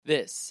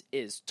This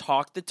is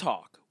Talk the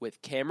Talk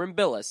with Cameron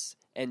Billis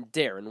and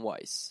Darren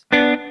Weiss.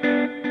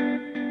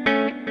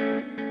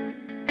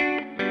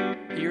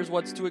 Here's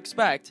what's to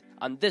expect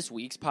on this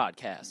week's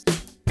podcast.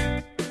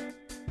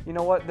 You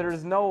know what?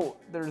 There's no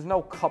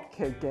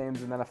cupcake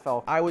games in the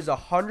NFL. I was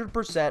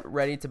 100%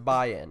 ready to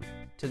buy in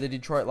to the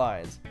Detroit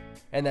Lions,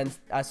 and then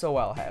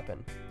SOL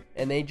happened.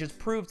 And they just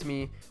proved to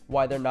me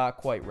why they're not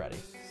quite ready.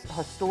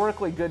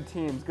 Historically good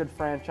teams, good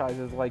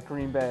franchises like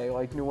Green Bay,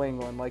 like New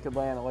England, like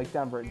Atlanta, like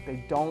Denver,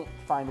 they don't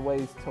find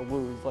ways to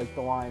lose like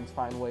the Lions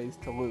find ways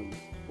to lose.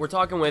 We're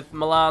talking with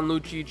Milan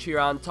Lucic here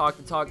on Talk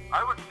the Talk.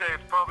 I would say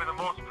it's probably the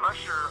most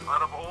pressure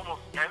out of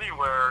almost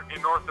anywhere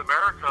in North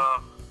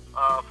America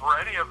for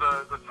any of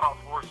the top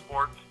four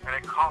sports, and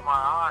it caught my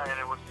eye, and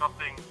it was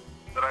something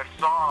that I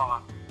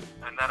saw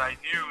and that I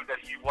knew that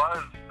he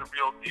was the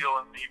real deal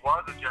and he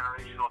was a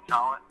generational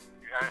talent.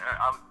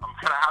 I'm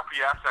kind of happy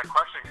you asked that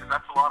question because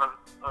that's a lot of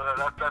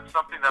that's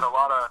something that a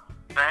lot of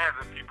fans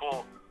and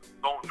people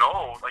don't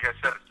know. Like I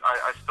said,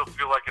 I still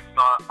feel like it's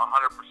not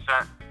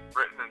 100%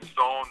 written in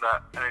stone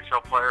that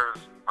NHL players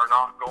are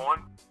not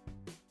going.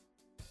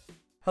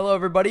 Hello,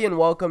 everybody, and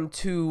welcome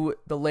to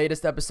the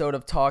latest episode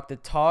of Talk the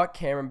Talk.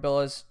 Cameron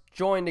Billis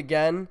joined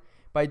again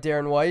by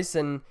Darren Weiss.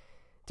 And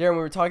Darren, we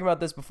were talking about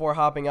this before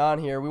hopping on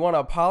here. We want to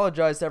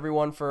apologize to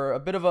everyone for a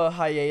bit of a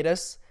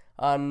hiatus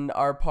on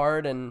our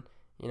part, and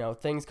you know,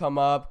 things come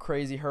up,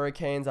 crazy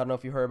hurricanes. I don't know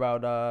if you heard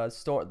about the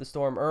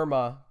storm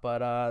Irma, but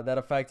that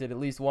affected at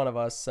least one of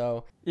us.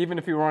 So even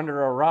if you were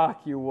under a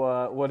rock, you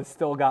would have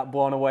still got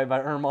blown away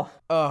by Irma.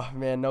 Oh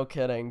man, no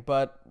kidding.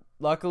 But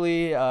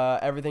luckily,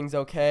 everything's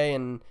okay,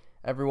 and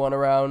everyone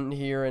around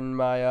here in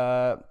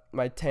my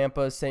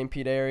Tampa, St.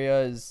 Pete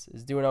area is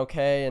doing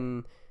okay,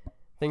 and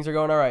things are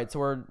going all right.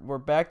 So we're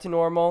back to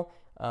normal.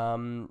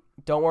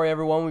 Don't worry,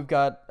 everyone. We've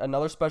got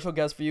another special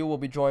guest for you. We'll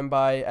be joined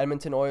by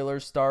Edmonton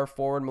Oilers star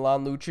forward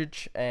Milan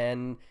Lucic,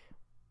 and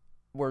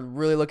we're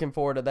really looking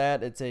forward to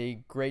that. It's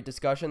a great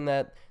discussion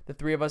that the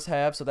three of us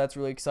have, so that's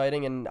really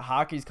exciting. And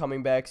hockey's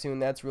coming back soon.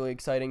 That's really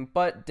exciting.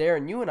 But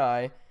Darren, you and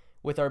I,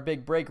 with our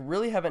big break,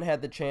 really haven't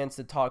had the chance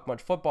to talk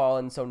much football,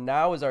 and so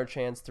now is our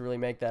chance to really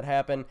make that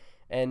happen.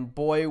 And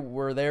boy,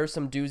 were there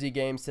some doozy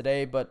games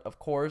today. But of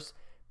course,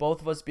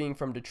 both of us being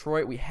from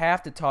Detroit, we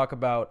have to talk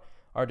about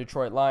our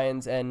Detroit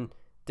Lions. And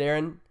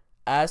Darren,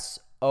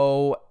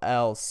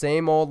 SOL,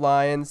 same old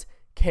Lions,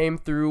 came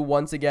through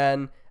once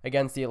again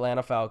against the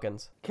Atlanta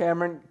Falcons.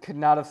 Cameron could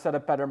not have said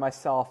it better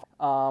myself.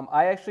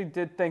 I actually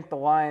did think the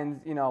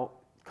Lions,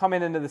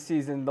 coming into the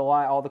season,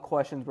 all the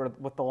questions were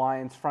with the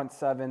Lions front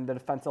seven, the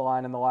defensive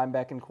line, and the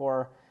linebacking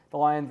core. The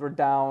Lions were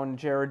down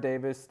Jarrad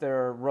Davis,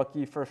 their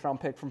rookie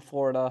first-round pick from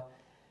Florida.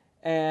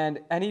 And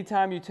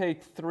anytime you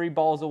take three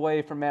balls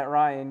away from Matt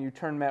Ryan, you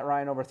turn Matt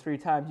Ryan over three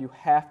times, you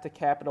have to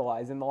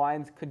capitalize. And the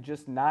Lions could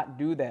just not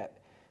do that.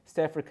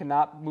 Stafford could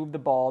not move the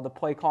ball. The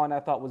play calling, I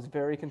thought, was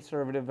very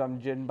conservative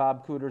on Jim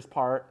Bob Cooter's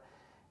part.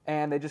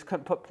 And they just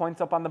couldn't put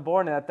points up on the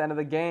board. And at the end of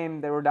the game,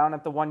 they were down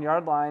at the 1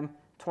 yard line,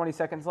 20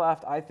 seconds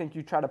left. I think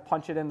you try to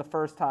punch it in the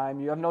first time.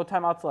 You have no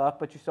timeouts left,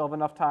 but you still have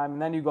enough time. And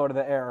then you go to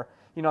the air.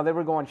 They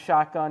were going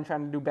shotgun,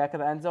 trying to do back of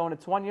the end zone.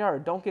 It's 1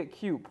 yard. Don't get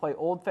cute. Play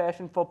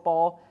old-fashioned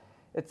football.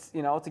 It's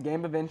a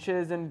game of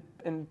inches and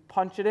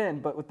punch it in.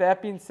 But with that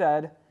being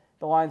said,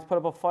 the Lions put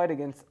up a fight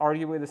against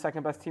arguably the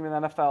second-best team in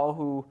the NFL,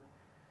 who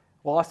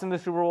lost in the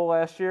Super Bowl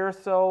last year.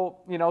 So,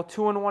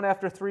 2-1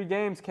 after 3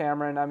 games,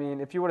 Cameron. I mean,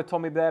 if you would have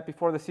told me that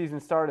before the season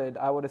started,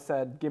 I would have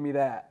said, give me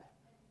that.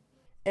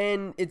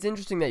 And it's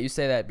interesting that you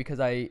say that because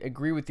I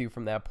agree with you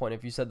from that point.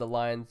 If you said the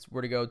Lions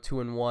were to go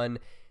 2-1,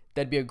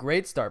 that'd be a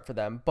great start for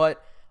them.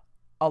 But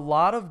a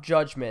lot of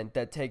judgment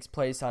that takes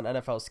place on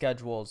NFL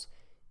schedules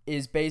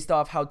is based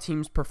off how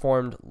teams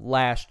performed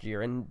last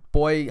year. And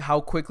boy, how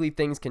quickly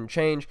things can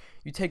change.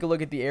 You take a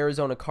look at the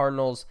Arizona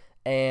Cardinals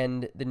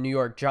and the New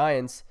York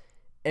Giants,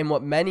 and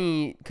what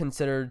many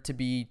consider to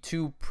be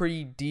two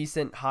pretty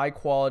decent,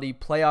 high-quality,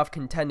 playoff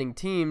contending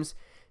teams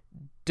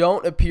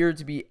don't appear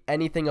to be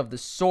anything of the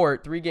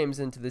sort 3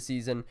 games into the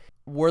season.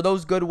 Were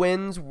those good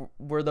wins?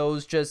 Were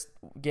those just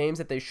games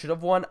that they should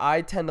have won?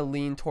 I tend to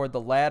lean toward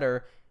the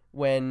latter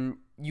when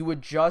you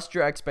adjust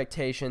your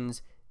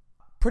expectations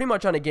pretty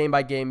much on a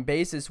game-by-game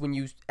basis when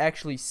you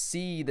actually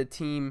see the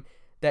team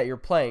that you're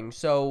playing.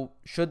 So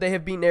should they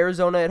have beaten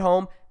Arizona at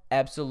home?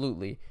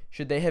 Absolutely.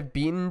 Should they have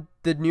beaten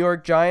the New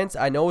York Giants?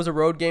 I know it was a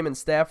road game and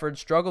Stafford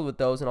struggled with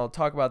those, and I'll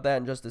talk about that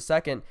in just a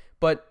second,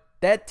 but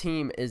that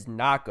team is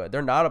not good.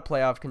 They're not a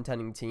playoff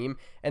contending team,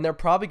 and they're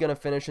probably going to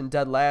finish in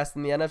dead last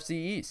in the NFC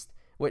East.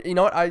 You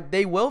know what?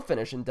 They will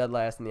finish in dead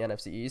last in the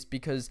NFC East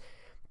because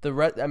the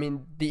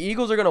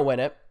Eagles are going to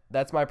win it.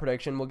 That's my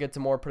prediction. We'll get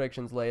to more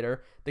predictions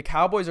later. The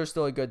Cowboys are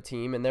still a good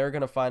team, and they're going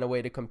to find a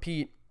way to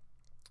compete.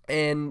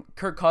 And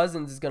Kirk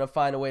Cousins is going to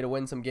find a way to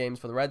win some games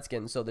for the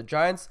Redskins. So the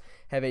Giants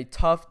have a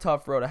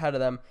tough road ahead of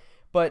them.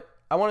 But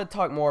I want to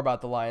talk more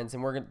about the Lions,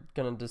 and we're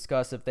going to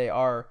discuss if they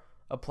are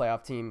a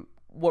playoff team.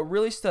 What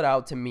really stood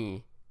out to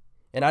me,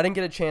 and I didn't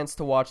get a chance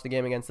to watch the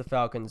game against the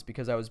Falcons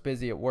because I was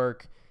busy at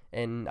work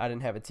and I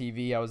didn't have a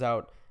TV. I was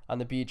out on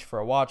the beach for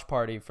a watch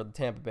party for the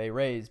Tampa Bay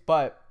Rays.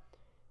 But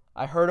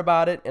I heard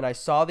about it and I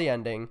saw the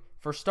ending.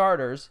 For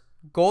starters,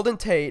 Golden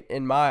Tate,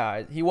 in my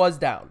eyes, he was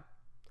down.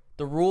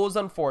 The rule is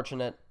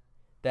unfortunate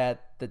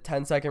that the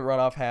 10-second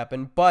runoff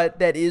happened, but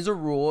that is a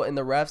rule, and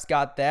the refs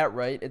got that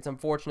right. It's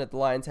unfortunate the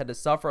Lions had to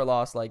suffer a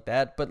loss like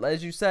that, but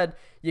as you said,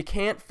 you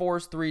can't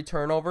force 3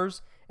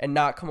 turnovers and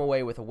not come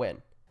away with a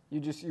win.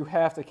 You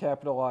have to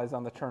capitalize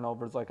on the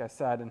turnovers, like I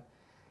said. And,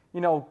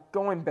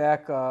 going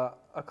back a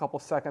couple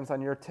seconds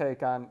on your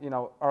take on,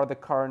 are the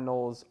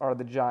Cardinals, are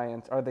the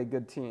Giants, are they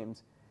good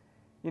teams?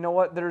 You know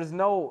what? There's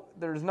no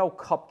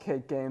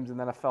cupcake games in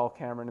the NFL,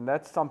 Cameron, and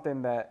that's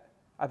something that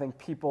I think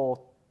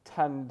people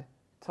tend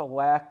to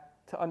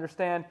lack to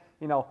understand.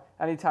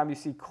 Anytime you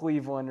see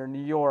Cleveland or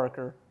New York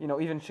or,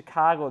 even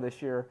Chicago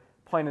this year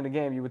playing in a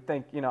game, you would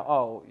think,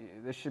 oh,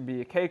 this should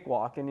be a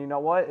cakewalk. And you know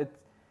what?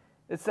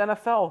 It's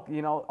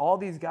NFL. All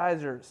these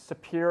guys are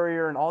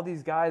superior, and all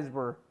these guys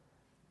are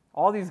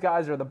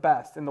the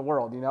best in the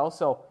world,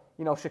 So,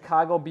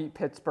 Chicago beat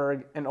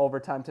Pittsburgh in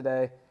overtime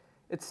today.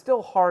 It's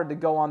still hard to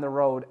go on the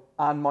road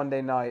on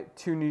Monday night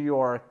to New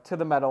York, to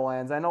the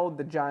Meadowlands. I know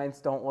the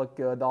Giants don't look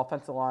good. The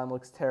offensive line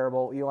looks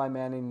terrible. Eli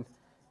Manning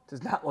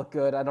does not look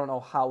good. I don't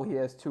know how he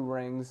has 2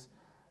 rings.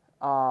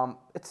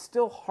 It's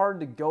still hard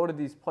to go to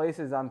these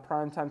places on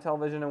primetime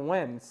television and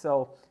win.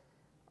 So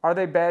are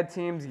they bad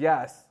teams?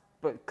 Yes.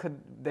 But could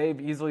they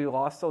have easily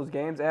lost those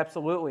games?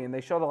 Absolutely. And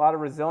they showed a lot of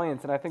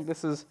resilience. And I think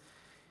this is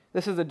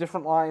a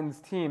different Lions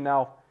team.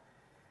 Now,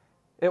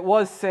 it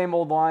was same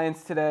old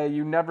Lions today.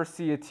 You never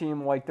see a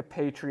team like the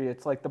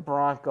Patriots, like the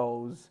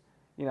Broncos,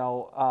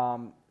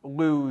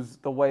 lose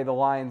the way the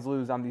Lions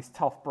lose on these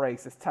tough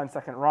breaks, this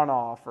 10-second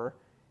runoff, or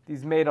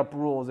these made-up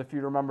rules. If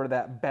you remember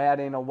that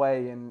batting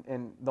away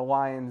in the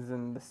Lions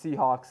and the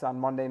Seahawks on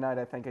Monday night,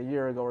 I think a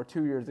year ago or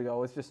 2 years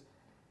ago, it's just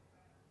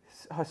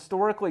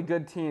historically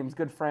good teams,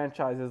 good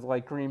franchises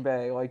like Green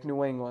Bay, like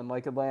New England,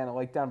 like Atlanta,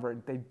 like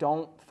Denver. They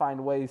don't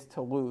find ways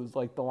to lose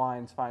like the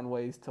Lions find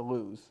ways to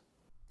lose.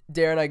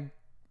 Darren, I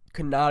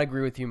could not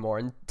agree with you more.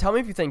 And tell me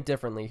if you think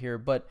differently here,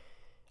 but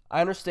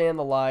I understand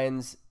the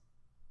Lions,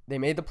 they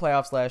made the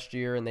playoffs last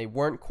year and they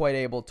weren't quite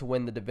able to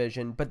win the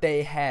division, but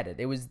they had it.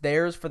 It was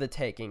theirs for the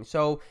taking.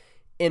 So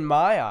in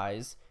my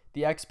eyes,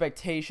 the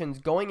expectations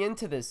going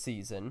into this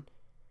season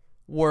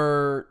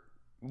were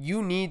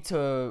you need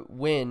to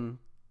win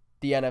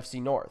the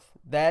NFC North.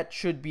 That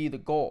should be the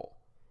goal.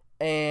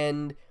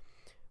 And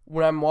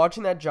when I'm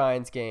watching that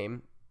Giants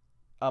game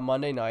on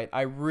Monday night,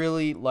 I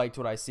really liked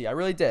what I see. I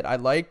really did. I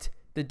liked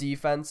the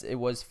defense. It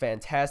was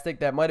fantastic.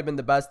 That might have been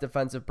the best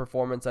defensive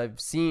performance I've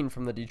seen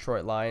from the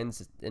Detroit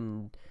Lions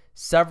in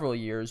several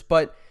years.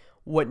 But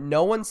what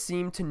no one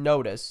seemed to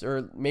notice,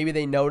 or maybe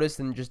they noticed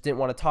and just didn't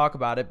want to talk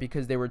about it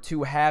because they were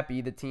too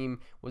happy the team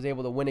was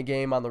able to win a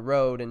game on the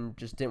road and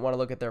just didn't want to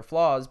look at their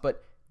flaws,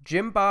 but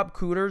Jim Bob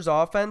Cooter's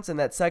offense in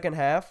that second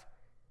half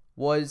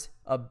was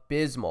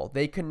abysmal.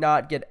 They could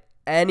not get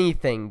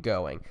anything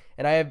going.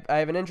 And I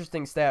have an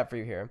interesting stat for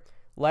you here.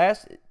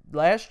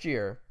 Last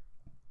year,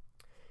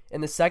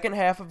 in the second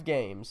half of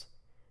games,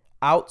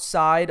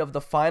 outside of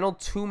the final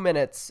 2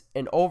 minutes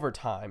in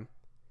overtime,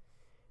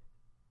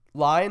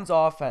 Lions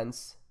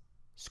offense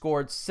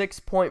scored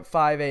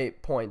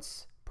 6.58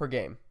 points per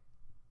game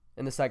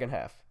in the second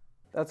half.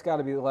 That's got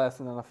to be the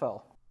last in the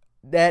NFL.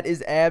 That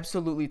is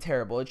absolutely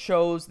terrible. It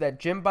shows that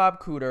Jim Bob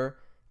Cooter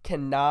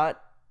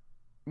cannot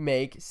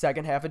make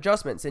second half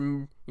adjustments.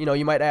 And,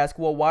 you might ask,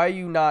 well, why are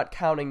you not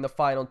counting the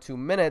final 2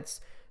 minutes?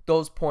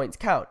 Those points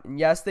count. And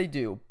yes, they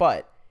do.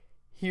 But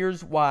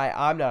here's why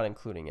I'm not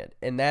including it.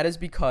 And that is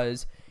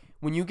because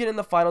when you get in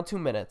the final 2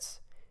 minutes,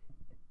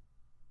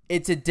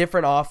 it's a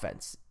different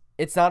offense.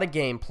 It's not a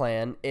game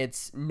plan.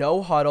 It's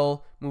no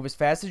huddle, move as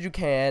fast as you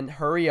can,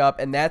 hurry up,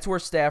 and that's where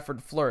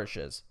Stafford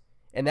flourishes.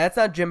 And that's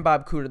not Jim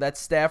Bob Cooter. That's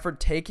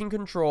Stafford taking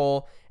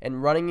control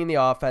and running in the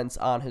offense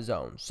on his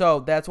own. So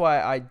that's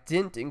why I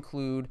didn't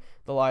include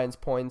the Lions'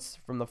 points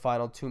from the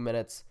final 2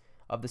 minutes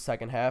of the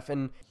second half.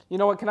 And you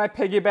know what? Can I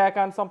piggyback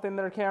on something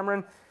there,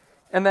 Cameron?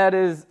 And that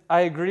is,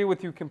 I agree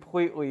with you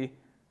completely.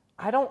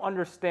 I don't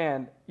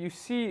understand. You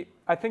see,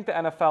 I think the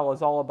NFL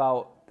is all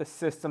about the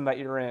system that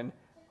you're in.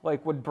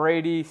 Like, would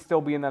Brady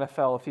still be in the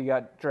NFL if he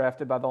got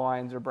drafted by the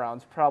Lions or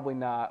Browns? Probably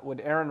not.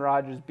 Would Aaron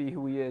Rodgers be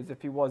who he is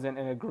if he wasn't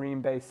in a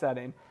Green Bay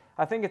setting?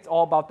 I think it's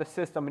all about the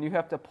system, and you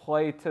have to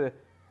play to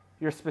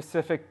your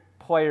specific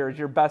players,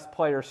 your best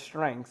players'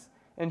 strengths.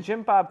 And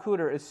Jim Bob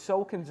Cooter is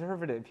so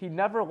conservative. He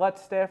never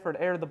lets Stafford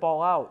air the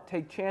ball out,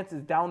 take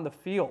chances down the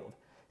field.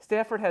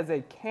 Stafford has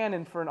a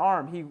cannon for an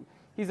arm.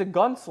 He's a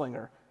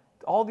gunslinger.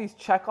 All these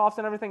checkoffs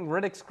and everything,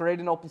 Riddick's great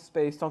in open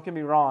space, don't get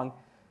me wrong.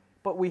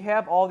 But we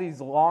have all these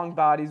long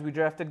bodies. We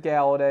drafted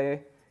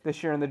Galladay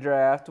this year in the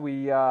draft.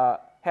 We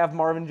have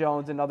Marvin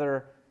Jones,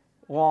 another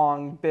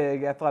long,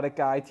 big, athletic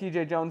guy.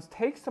 TJ Jones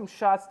takes some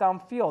shots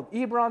downfield.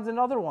 Ebron's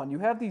another one. You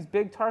have these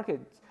big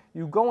targets.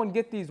 You go and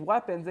get these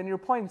weapons, and you're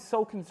playing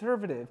so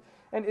conservative.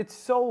 And it's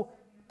so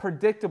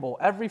predictable.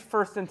 Every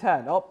 1st and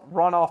 10,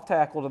 run off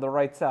tackle to the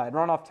right side,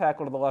 run off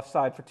tackle to the left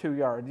side for 2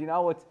 yards.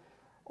 It's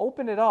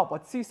open it up.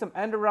 Let's see some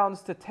end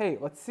arounds to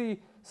Tate. Let's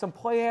see some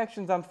play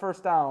actions on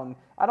first down.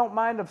 I don't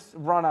mind a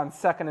run on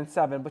 2nd and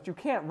 7, but you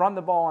can't run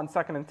the ball on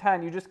 2nd and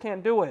 10. You just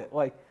can't do it.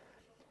 Like,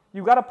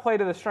 you got to play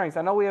to the strengths.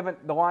 I know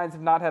the Lions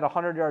have not had a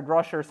 100-yard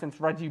rusher since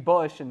Reggie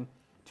Bush in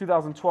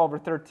 2012 or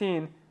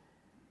 13.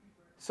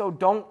 So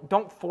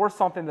don't force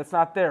something that's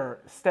not there.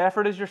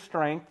 Stafford is your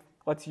strength.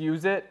 Let's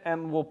use it,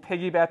 and we'll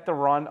piggyback the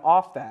run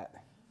off that.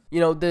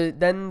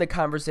 Then the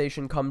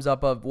conversation comes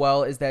up of,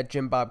 well, is that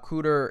Jim Bob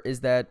Cooter?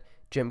 Is that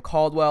Jim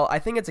Caldwell? I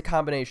think it's a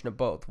combination of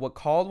both. What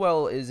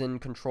Caldwell is in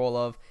control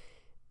of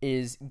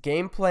is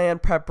game plan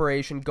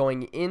preparation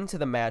going into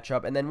the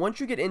matchup, and then once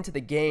you get into the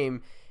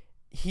game,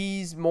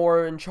 he's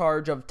more in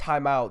charge of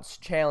timeouts,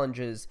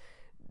 challenges,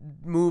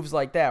 moves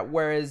like that,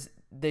 whereas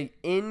the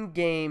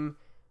in-game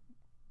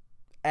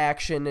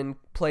action and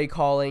play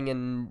calling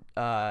and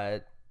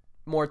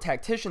more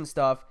tactician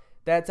stuff,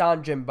 that's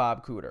on Jim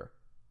Bob Cooter.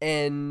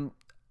 And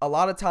a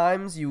lot of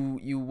times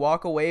you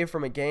walk away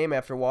from a game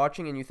after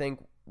watching and you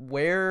think,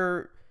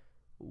 where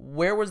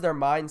was their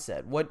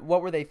mindset? What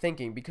were they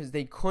thinking? Because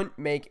they couldn't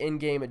make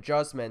in-game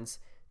adjustments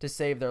to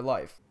save their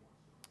life.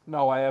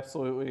 No, I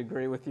absolutely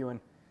agree with you. And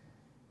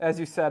as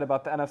you said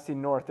about the NFC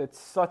North, it's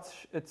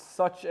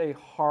such a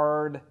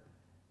hard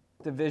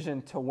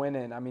division to win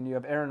in. I mean, you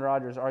have Aaron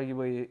Rodgers,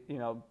 arguably,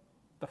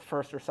 the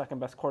first or second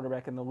best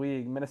quarterback in the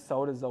league.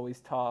 Minnesota's always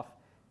tough.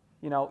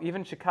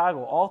 Even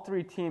Chicago, all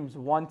 3 teams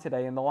won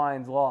today and the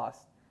Lions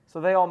lost.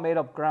 So they all made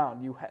up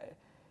ground.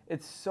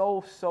 It's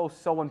so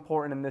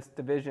important in this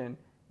division.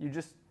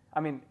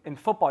 In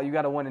football, you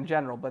got to win in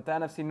general, but the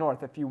NFC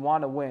North, if you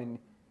want to win,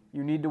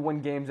 you need to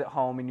win games at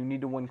home and you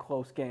need to win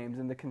close games.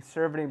 And the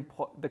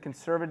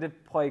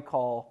conservative play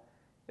call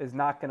is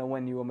not going to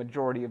win you a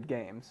majority of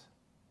games.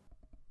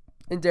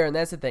 And Darren,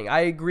 that's the thing.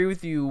 I agree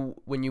with you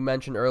when you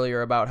mentioned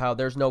earlier about how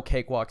there's no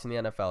cakewalks in the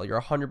NFL. You're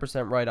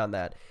 100% right on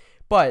that.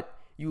 But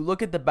you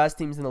look at the best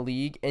teams in the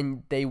league,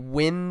 and they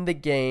win the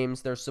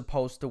games they're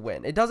supposed to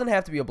win. It doesn't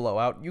have to be a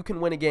blowout. You can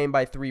win a game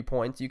by 3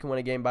 points. You can win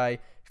a game by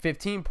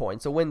 15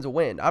 points. A win's a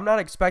win. I'm not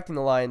expecting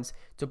the Lions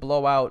to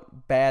blow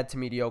out bad to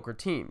mediocre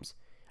teams.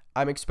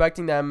 I'm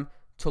expecting them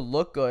to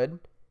look good,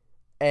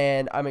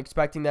 and I'm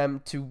expecting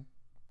them to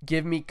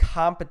give me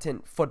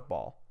competent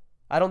football.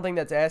 I don't think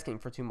that's asking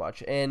for too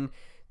much. And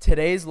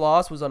today's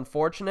loss was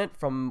unfortunate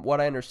from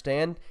what I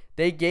understand.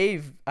 They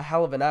gave a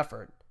hell of an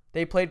effort.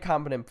 They played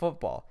competent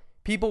football.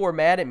 People were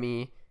mad at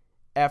me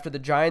after the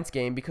Giants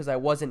game because I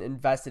wasn't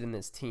invested in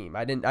this team.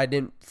 I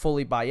didn't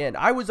fully buy in.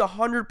 I was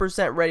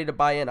 100% ready to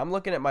buy in. I'm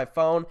looking at my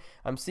phone.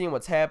 I'm seeing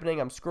what's happening.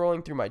 I'm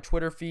scrolling through my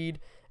Twitter feed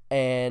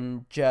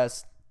and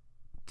just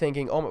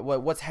thinking, oh,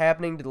 what's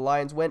happening? Did the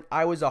Lions win?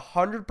 I was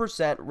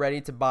 100%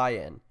 ready to buy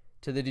in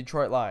to the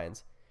Detroit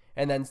Lions.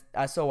 And then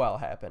SOL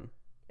happened.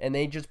 And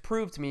they just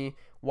proved to me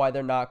why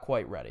they're not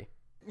quite ready.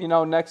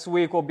 Next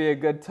week will be a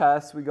good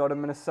test. We go to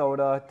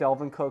Minnesota.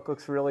 Delvin Cook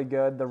looks really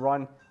good.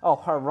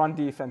 Our run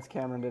defense,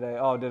 Cameron, today.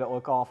 Oh, did it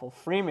look awful.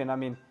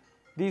 Freeman,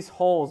 these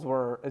holes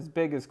were as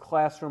big as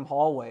classroom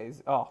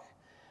hallways.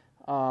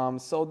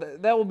 So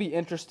that will be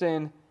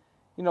interesting.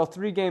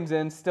 3 games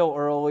in, still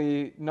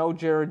early. No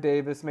Jared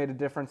Davis made a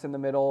difference in the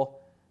middle.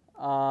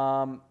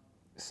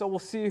 So we'll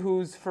see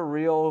who's for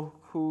real,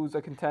 who's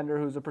a contender,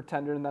 who's a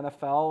pretender in the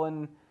NFL,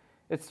 and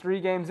it's 3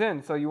 games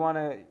in. So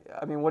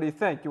what do you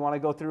think? You want to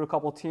go through a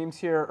couple teams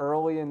here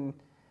early, and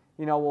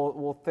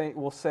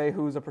we'll say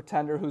who's a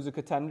pretender, who's a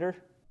contender?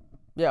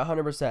 Yeah,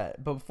 100%.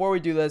 But before we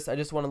do this, I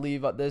just want to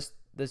leave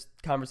this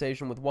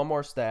conversation with one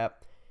more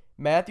stat.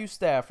 Matthew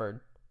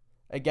Stafford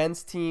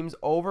against teams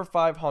over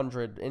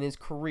 500 in his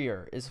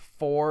career is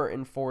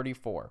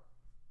 4-44.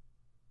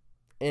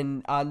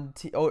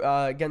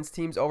 Against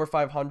teams over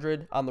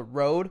 500 on the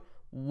road,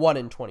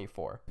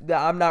 1-24.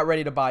 I'm not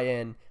ready to buy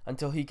in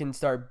until he can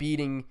start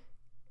beating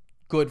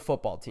good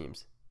football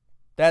teams.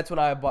 That's when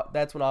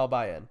I'll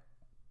buy in.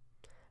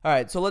 All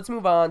right, so let's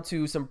move on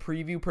to some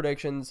preview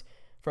predictions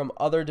from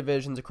other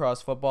divisions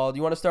across football. Do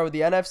you want to start with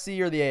the NFC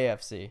or the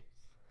AFC?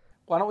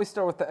 Why don't we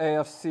start with the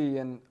AFC?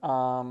 And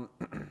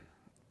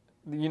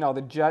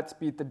the Jets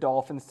beat the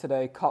Dolphins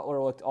today.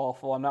 Cutler looked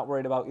awful. I'm not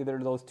worried about either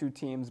of those 2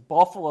 teams.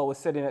 Buffalo is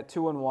sitting at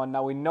 2-1.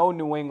 Now we know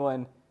New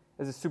England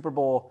is a Super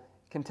Bowl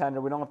contender.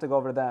 We don't have to go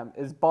over to them.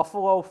 Is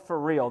Buffalo for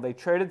real? They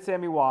traded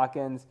Sammy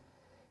Watkins.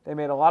 They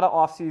made a lot of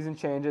offseason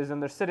changes,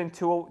 and they're sitting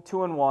 2-1.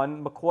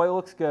 McCoy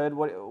looks good.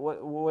 What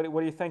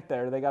do you think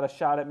there? They got a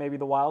shot at maybe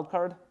the wild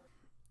card?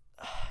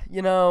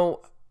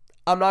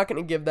 I'm not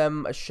going to give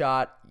them a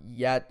shot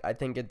yet. I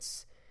think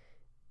it's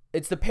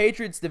the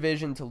Patriots'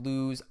 division to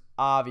lose,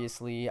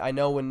 obviously. I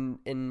know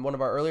in one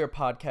of our earlier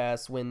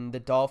podcasts, when the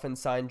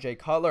Dolphins signed Jay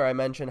Cutler, I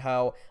mentioned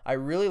how I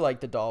really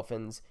liked the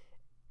Dolphins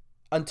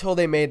until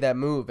they made that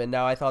move, and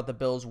now I thought the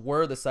Bills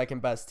were the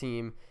second best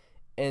team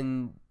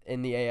in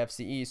the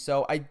AFC East.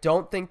 So I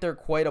don't think they're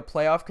quite a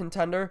playoff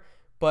contender,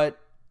 but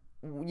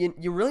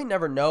you really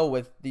never know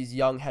with these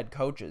young head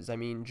coaches.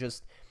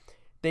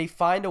 They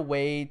find a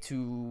way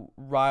to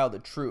rile the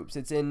troops.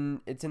 It's in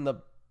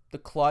the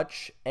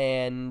clutch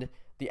and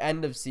the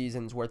end of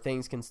seasons where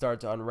things can start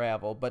to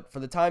unravel. But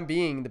for the time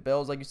being, the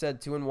Bills, like you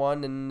said,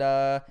 2-1, and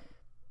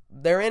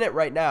they're in it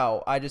right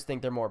now. I just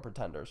think they're more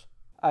pretenders.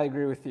 I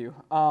agree with you.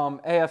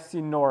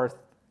 AFC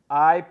North,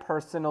 I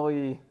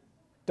personally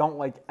don't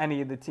like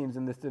any of the teams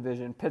in this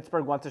division.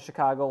 Pittsburgh went to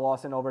Chicago,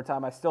 lost in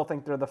overtime. I still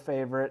think they're the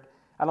favorite.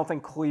 I don't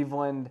think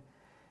Cleveland,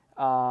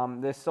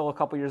 they're still a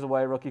couple years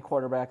away, rookie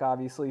quarterback,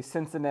 obviously.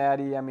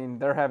 Cincinnati, I mean,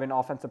 they're having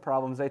offensive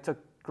problems. They took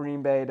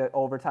Green Bay to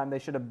overtime. They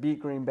should have beat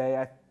Green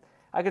Bay.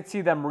 I could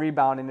see them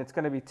rebounding. It's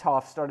going to be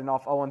tough starting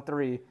off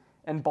 0-3.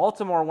 And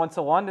Baltimore went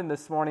to London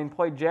this morning,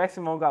 played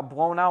Jacksonville, and got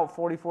blown out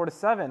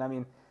 44-7. I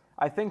mean,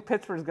 I think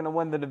Pittsburgh's going to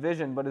win the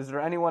division, but is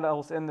there anyone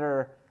else in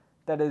there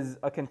that is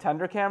a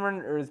contender,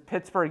 Cameron, or is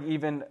Pittsburgh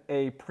even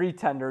a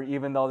pretender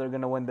even though they're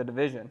going to win the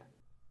division?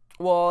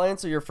 Well, I'll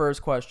answer your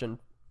first question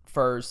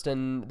first,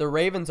 and the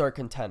Ravens are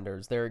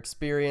contenders. They're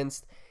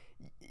experienced.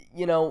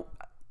 You know,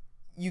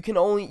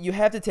 you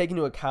have to take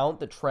into account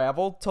the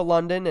travel to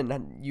London,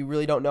 and you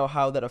really don't know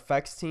how that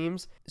affects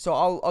teams. So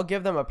I'll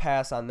give them a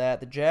pass on that.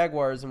 The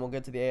Jaguars, and we'll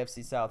get to the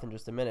AFC South in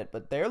just a minute,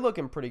 but they're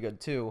looking pretty good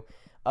too.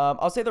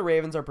 I'll say the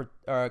Ravens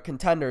are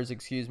contenders,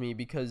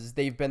 because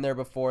they've been there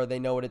before. They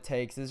know what it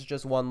takes. This is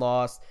just one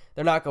loss.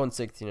 They're not going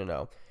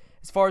 16-0.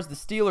 As far as the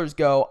Steelers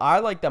go, I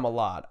like them a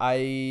lot.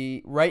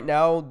 Right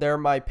now, they're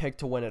my pick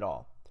to win it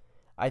all.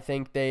 I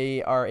think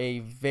they are a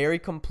very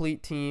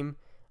complete team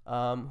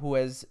who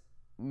has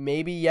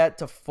maybe yet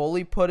to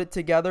fully put it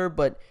together,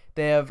 but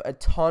they have a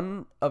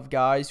ton of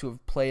guys who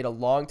have played a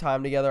long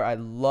time together. I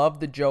love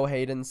the Joe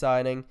Hayden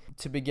signing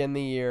to begin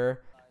the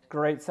year.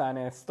 Great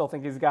signing. I still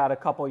think he's got a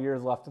couple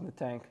years left in the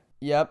tank.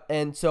 Yep,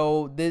 and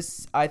so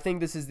I think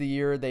this is the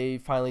year they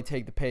finally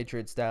take the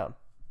Patriots down.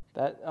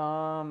 That's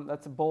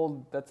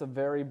a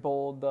very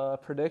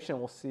bold prediction.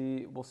 We'll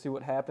see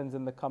what happens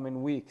in the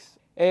coming weeks.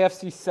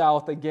 AFC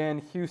South,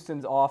 again,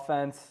 Houston's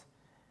offense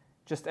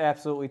just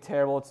absolutely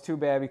terrible. It's too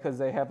bad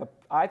because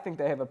I think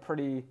they have a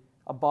pretty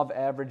above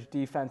average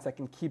defense that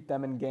can keep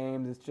them in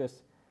games. It's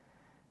just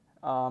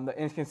the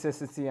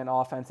inconsistency in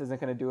offense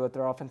isn't going to do it.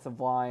 Their offensive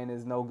line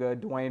is no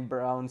good. Dwayne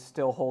Brown's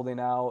still holding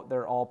out.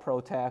 They're all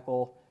pro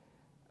tackle.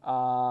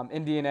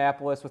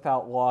 Indianapolis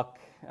without Luck.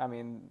 I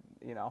mean,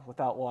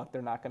 without Luck,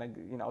 they're not going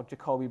to,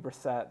 Jacoby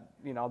Brissett,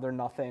 they're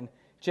nothing.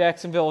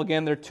 Jacksonville,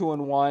 again, they're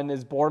 2-1.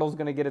 Is Bortles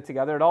going to get it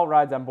together? It all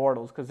rides on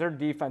Bortles because their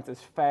defense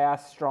is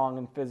fast, strong,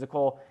 and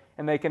physical,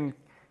 and they can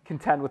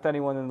contend with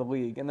anyone in the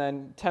league. And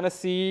then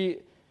Tennessee,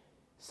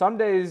 some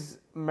days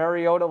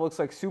Mariota looks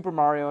like Super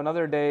Mario, and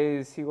other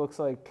days he looks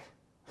like,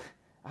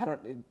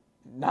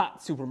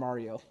 not Super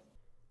Mario.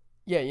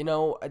 Yeah,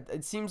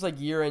 it seems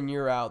like year in,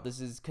 year out, this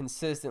is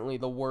consistently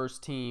the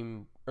worst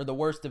team or the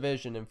worst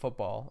division in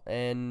football.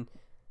 And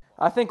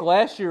I think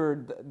last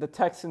year the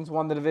Texans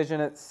won the division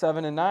at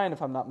 7-9,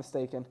 if I'm not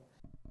mistaken.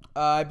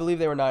 I believe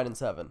they were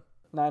 9-7.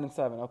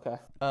 9-7,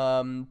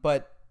 okay.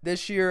 But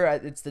this year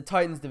it's the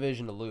Titans'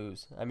 division to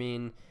lose. I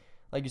mean,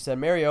 like you said,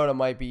 Mariota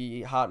might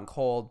be hot and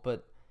cold,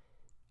 but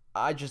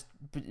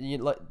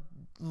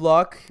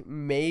Luck,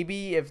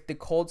 maybe if the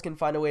Colts can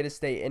find a way to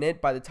stay in it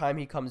by the time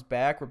he comes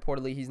back.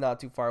 Reportedly, he's not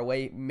too far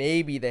away.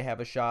 Maybe they have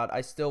a shot. I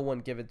still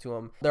wouldn't give it to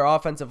him. Their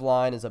offensive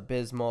line is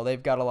abysmal.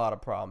 They've got a lot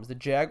of problems. The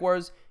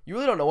Jaguars, you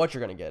really don't know what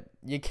you're going to get.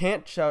 You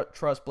can't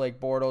trust Blake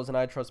Bortles, and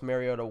I trust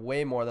Mariota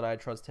way more than I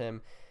trust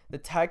him. The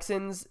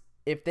Texans,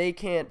 if they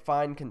can't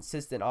find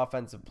consistent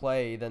offensive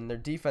play, then their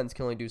defense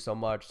can only do so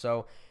much.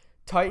 So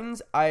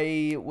Titans,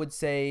 I would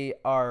say,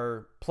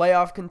 are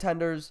playoff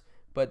contenders,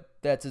 but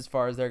that's as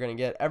far as they're going to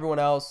get. Everyone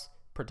else,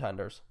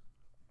 pretenders.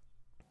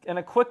 And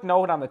a quick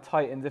note on the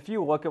Titans. If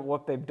you look at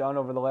what they've done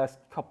over the last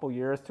couple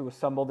years to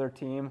assemble their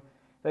team,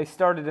 they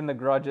started in the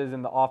grudges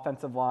in the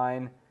offensive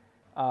line.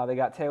 They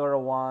got Taylor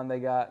Awan.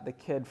 They got the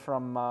kid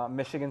from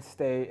Michigan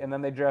State. And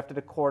then they drafted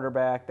a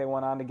quarterback. They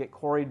went on to get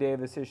Corey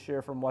Davis this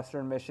year from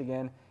Western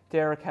Michigan.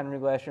 Derrick Henry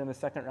last year in the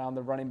second round,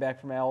 the running back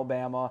from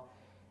Alabama.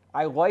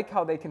 I like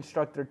how they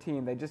construct their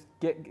team. They just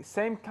get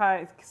same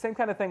kind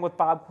of thing with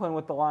Bob Quinn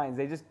with the Lions.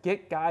 They just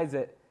get guys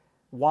that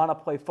want to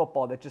play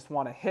football, that just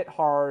want to hit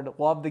hard,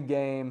 love the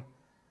game,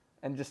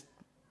 and just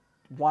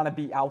want to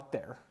be out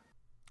there.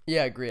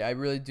 Yeah, I agree. I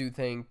really do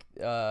think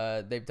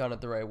they've done it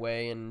the right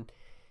way, and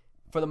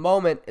for the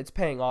moment, it's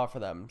paying off for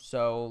them.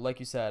 So, like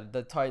you said,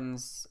 the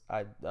Titans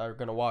are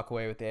going to walk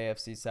away with the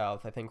AFC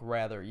South, I think,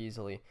 rather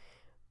easily.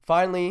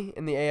 Finally,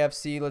 in the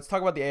AFC, let's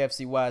talk about the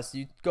AFC West.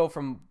 You go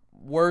from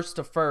worst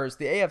to first.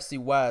 The AFC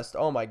West,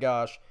 oh my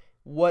gosh,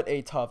 what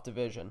a tough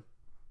division.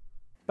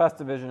 Best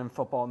division in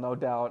football, no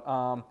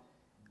doubt.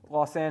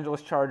 Los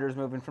Angeles Chargers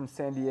moving from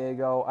San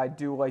Diego. I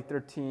do like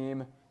their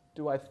team.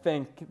 Do I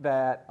think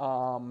that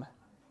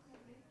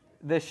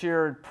this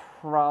year?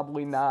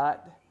 Probably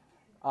not.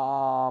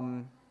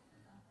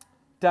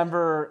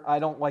 Denver, I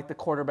don't like the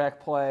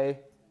quarterback play.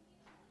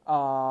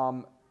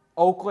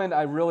 Oakland,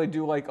 I really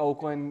do like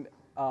Oakland.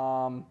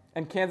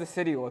 And Kansas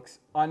City looks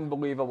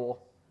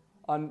unbelievable.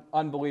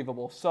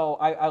 Unbelievable. So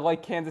I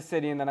like Kansas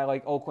City, and then I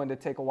like Oakland to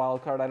take a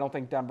wild card. I don't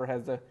think Denver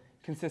has a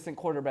consistent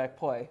quarterback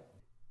play.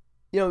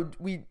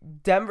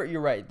 Denver.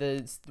 You're right.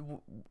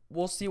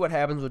 We'll see what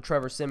happens with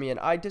Trevor Siemian.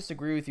 I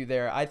disagree with you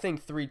there. I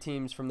think 3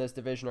 teams from this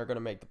division are going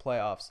to make the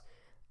playoffs.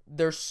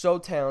 They're so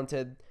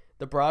talented.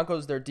 The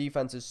Broncos, their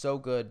defense is so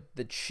good.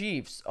 The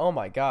Chiefs, oh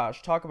my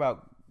gosh, talk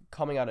about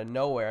coming out of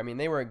nowhere. I mean,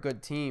 they were a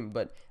good team,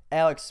 but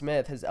Alex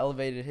Smith has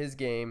elevated his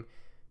game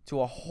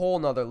to a whole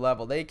nother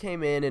level. They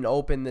came in and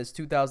opened this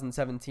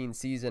 2017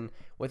 season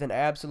with an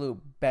absolute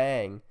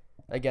bang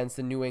against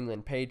the New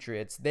England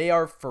Patriots. They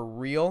are for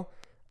real.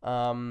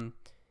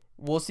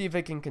 We'll see if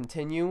it can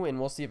continue, and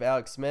we'll see if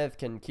Alex Smith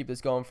can keep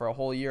this going for a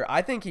whole year.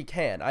 I think he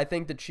can. I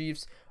think the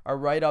Chiefs are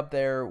right up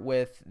there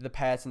with the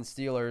Pats and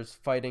Steelers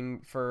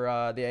fighting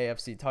for the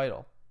AFC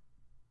title.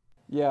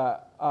 Yeah,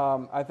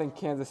 I think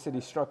Kansas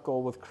City struck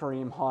gold with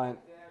Kareem Hunt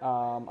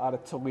out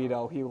of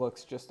Toledo. He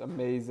looks just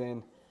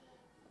amazing.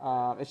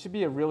 It should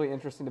be a really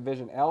interesting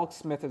division. Alex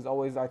Smith has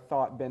always, I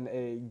thought, been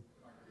a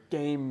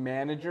game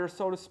manager,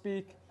 so to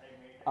speak,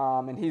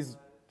 and he's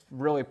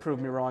really proved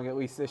me wrong. At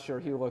least this year,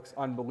 he looks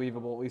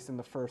unbelievable, at least in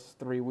the first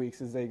 3 weeks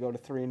as they go to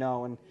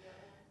 3-0. And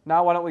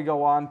now why don't we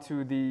go on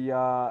to the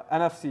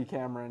NFC,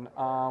 Cameron?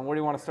 Where do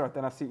you want to start, the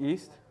NFC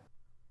East?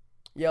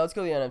 Yeah, let's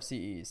go to the NFC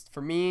East.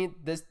 For me,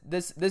 this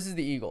is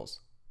the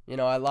Eagles.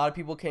 A lot of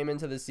people came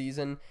into the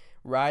season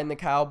riding the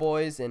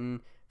Cowboys,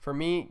 and for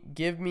me,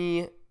 give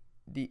me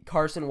the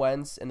Carson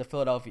Wentz and the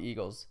Philadelphia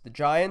Eagles. The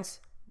Giants,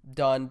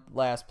 done,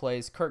 last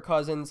place. Kirk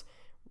Cousins,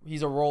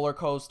 he's a roller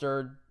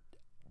coaster.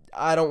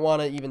 I don't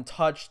want to even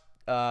touch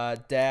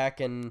Dak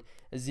and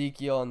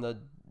Ezekiel and the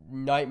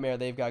nightmare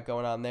they've got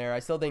going on there. I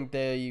still think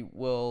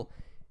they'll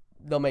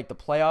make the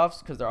playoffs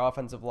because their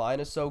offensive line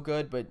is so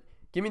good, but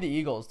give me the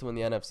Eagles to win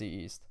the NFC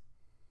East.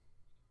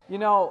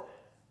 Call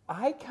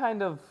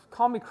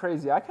me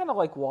crazy, I kind of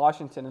like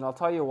Washington, and I'll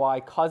tell you why.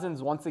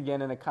 Cousins, once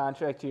again, in a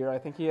contract year. I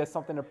think he has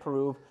something to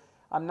prove.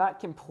 I'm not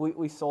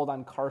completely sold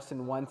on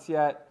Carson Wentz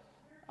yet.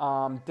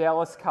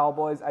 Dallas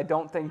Cowboys, I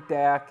don't think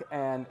Dak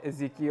and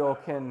Ezekiel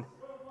can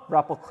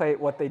replicate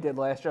what they did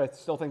last year. I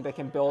still think they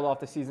can build off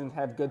the season,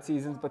 have good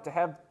seasons, but to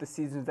have the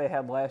seasons they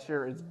had last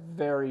year is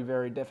very,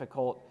 very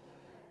difficult.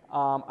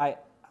 I'm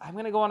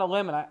going to go on a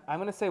limb, and I'm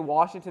going to say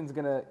Washington's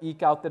going to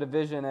eke out the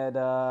division at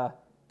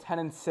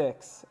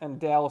 10-6, and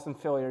Dallas and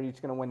Philly are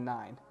each going to win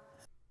 9.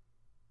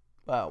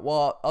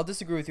 Well, I'll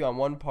disagree with you on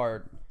one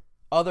part.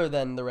 Other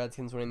than the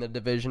Redskins winning the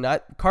division,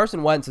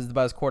 Carson Wentz is the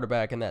best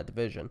quarterback in that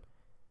division.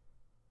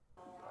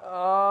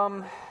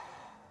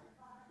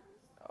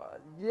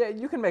 Yeah,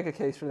 you can make a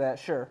case for that,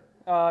 sure.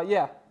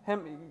 Yeah,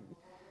 him.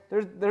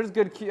 There's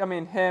good.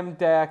 Him,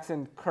 Dax,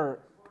 and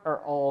Kurt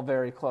are all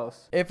very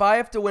close. If I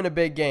have to win a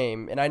big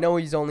game, and I know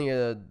he's only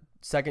a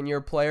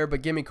second-year player,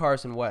 but give me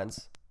Carson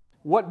Wentz.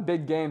 What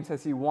big games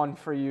has he won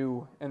for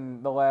you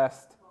in the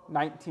last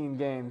 19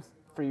 games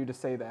for you to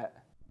say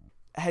that?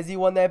 Has he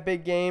won that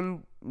big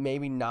game?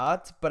 Maybe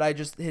not, but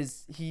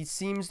he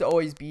seems to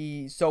always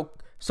be so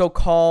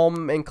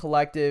calm and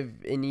collective,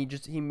 and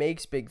he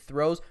makes big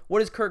throws.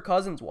 What has Kirk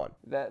Cousins won?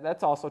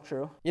 That's also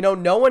true.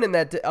 No one in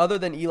that other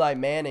than Eli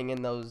Manning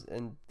in those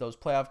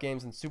playoff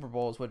games and Super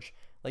Bowls, which,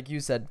 like you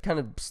said, kind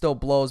of still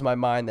blows my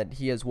mind that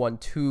he has won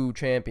 2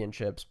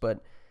 championships.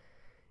 But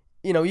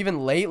even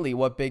lately,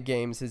 what big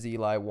games has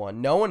Eli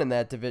won? No one in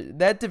that division.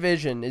 That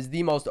division is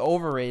the most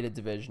overrated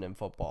division in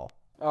football.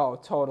 Oh,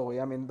 totally.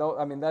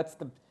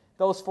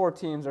 Those 4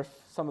 teams are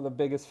some of the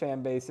biggest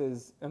fan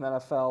bases in the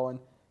NFL, and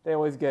they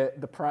always get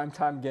the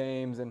primetime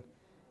games and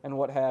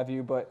what have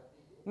you. But,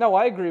 no,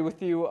 I agree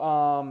with you.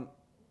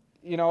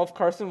 If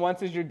Carson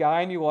Wentz is your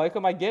guy and you like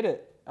him, I get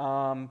it.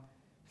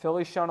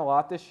 Philly's shown a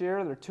lot this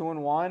year. They're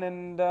 2-1,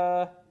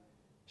 and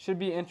should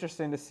be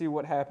interesting to see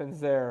what happens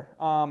there.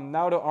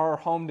 Now to our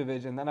home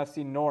division, the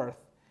NFC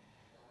North.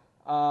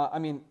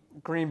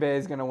 Green Bay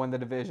is going to win the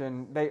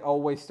division. They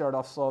always start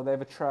off slow. They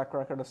have a track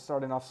record of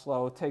starting off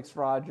slow. It takes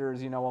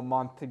Rodgers, a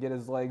month to get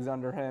his legs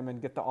under him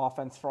and get the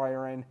offense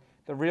firing.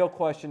 The real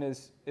question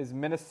is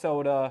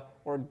Minnesota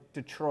or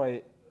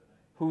Detroit,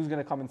 who's going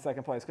to come in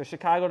second place? Because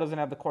Chicago doesn't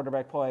have the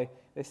quarterback play.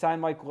 They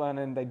signed Mike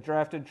Glennon. They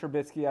drafted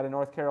Trubisky out of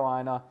North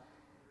Carolina.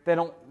 They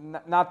don't,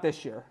 not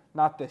this year.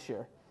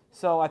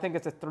 So I think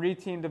it's a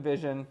 3-team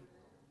division,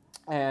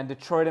 and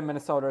Detroit and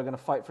Minnesota are going to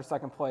fight for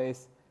second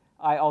place.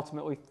 I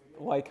ultimately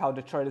like how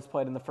Detroit has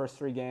played in the first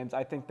 3 games.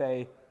 I think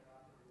they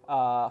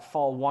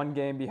fall 1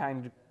 game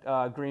behind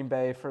Green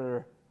Bay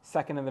for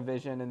second in the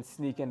division and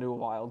sneak into a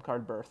wild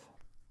card berth.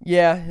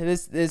 Yeah,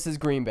 this is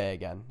Green Bay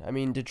again.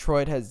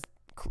 Detroit has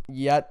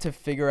yet to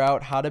figure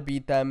out how to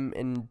beat them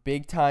in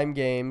big-time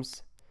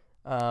games.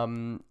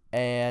 But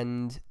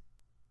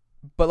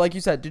like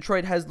you said,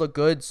 Detroit has looked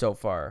good so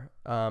far.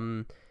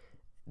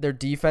 Their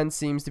defense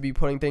seems to be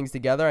putting things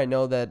together. I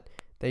know that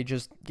they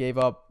just gave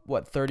up,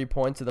 30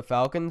 points to the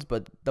Falcons,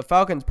 but the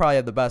Falcons probably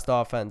have the best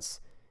offense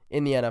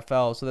in the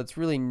NFL, so that's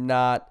really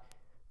not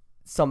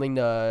something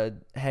to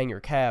hang your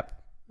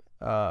cap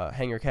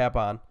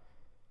on.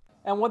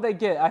 And what they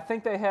get, I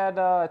think they had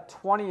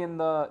 17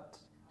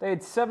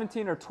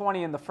 or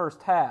 20 in the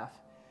first half.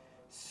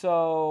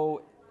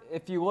 So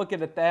if you look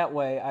at it that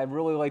way, I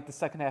really like the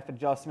second half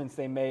adjustments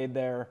they made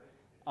there.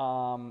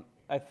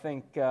 I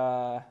think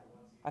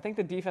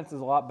the defense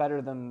is a lot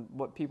better than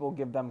what people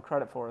give them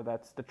credit for.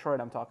 That's Detroit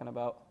I'm talking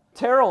about.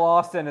 Terrell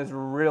Austin is a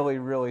really,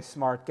 really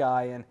smart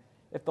guy, and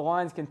if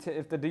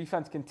the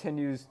defense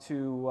continues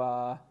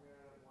to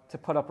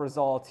put up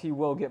results, he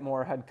will get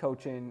more head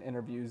coaching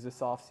interviews this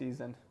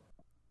offseason.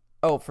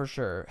 Oh, for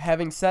sure.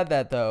 Having said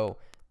that, though,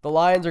 the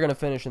Lions are going to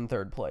finish in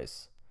third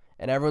place,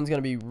 and everyone's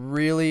going to be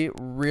really,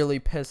 really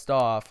pissed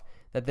off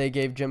that they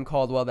gave Jim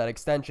Caldwell that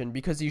extension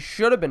because he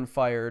should have been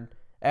fired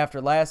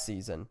after last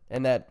season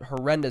and that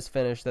horrendous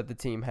finish that the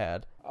team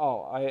had.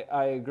 Oh,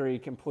 I agree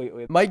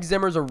completely. Mike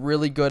Zimmer's a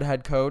really good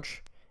head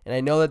coach, and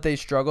I know that they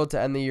struggled to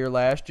end the year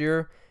last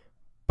year,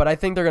 but I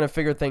think they're going to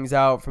figure things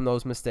out from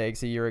those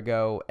mistakes a year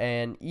ago.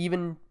 And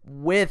even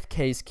with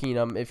Case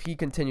Keenum, if he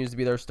continues to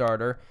be their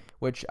starter,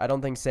 which I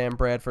don't think Sam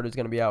Bradford is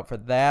going to be out for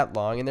that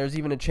long, and there's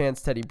even a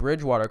chance Teddy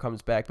Bridgewater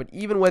comes back, but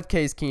even with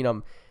Case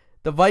Keenum,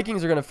 the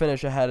Vikings are going to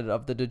finish ahead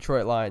of the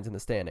Detroit Lions in the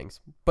standings,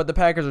 but the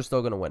Packers are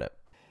still going to win it.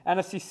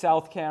 NFC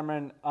South,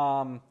 Cameron,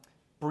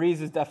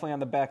 Breeze is definitely on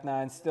the back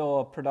nine,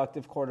 still a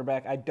productive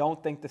quarterback. I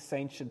don't think the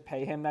Saints should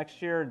pay him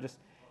next year. Just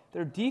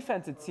their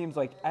defense, it seems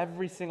like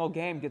every single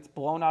game gets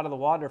blown out of the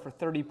water for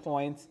 30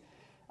 points.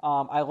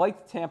 I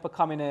liked Tampa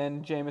coming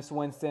in, Jameis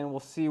Winston. We'll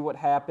see what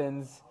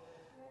happens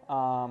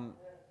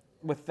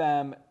with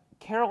them.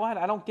 Carolina,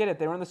 I don't get it.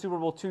 They were in the Super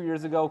Bowl 2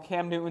 years ago.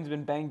 Cam Newton's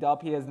been banged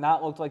up. He has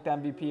not looked like the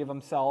MVP of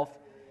himself.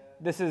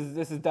 This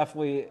is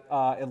definitely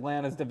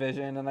Atlanta's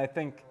division, and I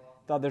think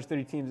the other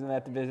three teams in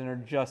that division are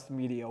just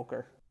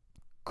mediocre.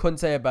 Couldn't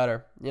say it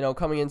better.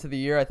 Coming into the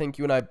year, I think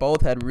you and I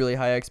both had really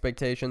high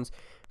expectations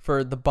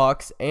for the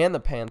Bucs and the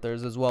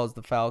Panthers as well as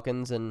the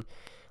Falcons. And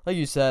like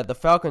you said, the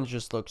Falcons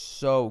just look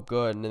so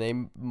good. And they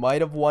might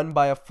have won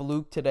by a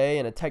fluke today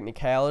and a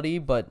technicality,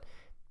 but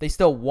they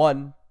still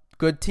won.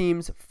 Good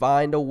teams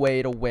find a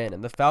way to win.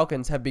 And the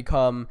Falcons have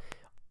become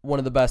one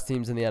of the best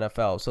teams in the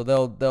NFL. So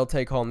they'll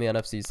take home the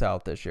NFC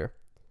South this year.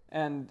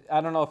 And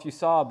I don't know if you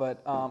saw,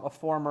 but a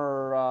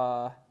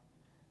former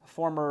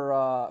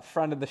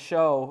friend of the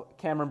show,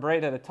 Cameron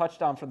Brate, had a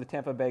touchdown for the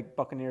Tampa Bay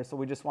Buccaneers, so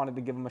we just wanted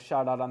to give him a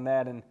shout-out on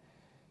that and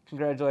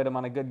congratulate him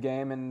on a good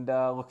game and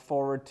look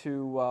forward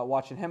to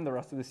watching him the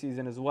rest of the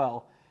season as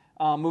well.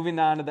 Moving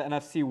on to the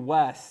NFC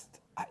West,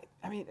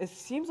 I mean, it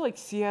seems like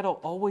Seattle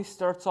always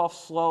starts off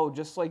slow,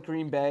 just like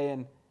Green Bay,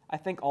 and I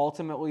think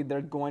ultimately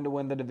they're going to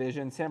win the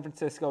division. San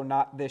Francisco,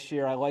 not this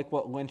year. I like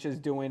what Lynch is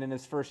doing in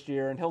his first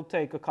year, and he'll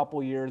take a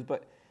couple years,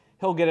 but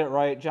he'll get it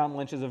right. John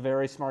Lynch is a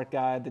very smart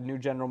guy, the new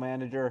general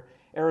manager.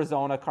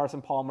 Arizona,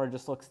 Carson Palmer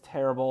just looks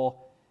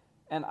terrible.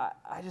 And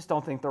I just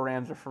don't think the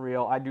Rams are for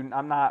real.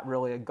 I'm not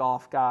really a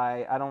golf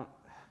guy.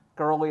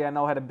 Gurley, I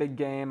know, had a big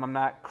game. I'm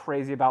not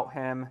crazy about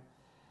him.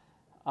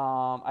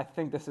 I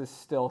think this is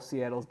still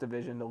Seattle's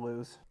division to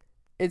lose.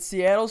 It's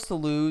Seattle's to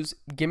lose.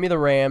 Give me the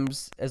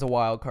Rams as a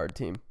wild card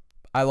team.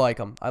 I like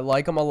them. I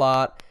like them a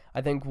lot.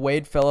 I think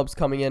Wade Phillips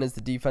coming in as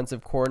the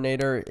defensive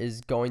coordinator is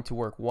going to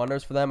work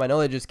wonders for them. I know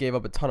they just gave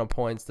up a ton of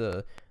points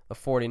to the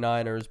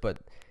 49ers, but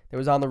it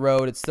was on the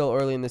road. It's still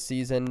early in the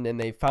season, and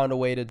they found a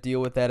way to deal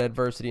with that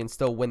adversity and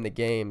still win the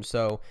game.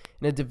 So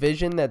in a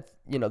division that,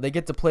 they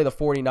get to play the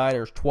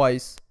 49ers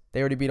twice. They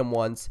already beat them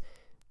once.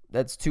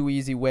 That's 2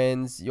 easy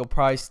wins. You'll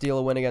probably steal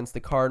a win against the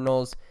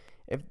Cardinals.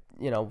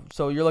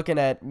 So you're looking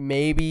at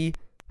maybe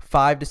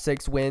 5 to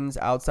 6 wins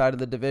outside of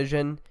the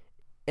division.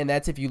 And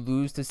that's if you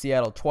lose to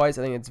Seattle twice.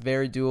 I think it's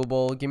very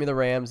doable. Give me the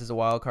Rams as a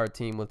wild card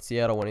team with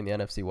Seattle winning the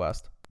NFC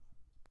West.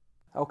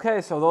 Okay,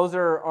 so those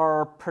are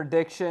our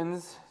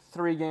predictions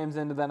 3 games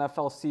into the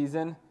NFL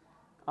season.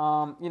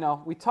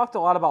 We talked a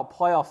lot about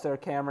playoffs there,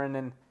 Cameron,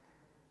 and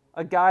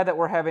a guy that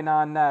we're having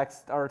on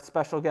next, our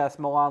special guest,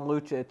 Milan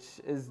Lucic,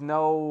 is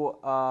no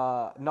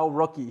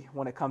rookie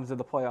when it comes to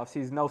the playoffs.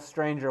 He's no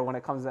stranger when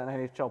it comes to the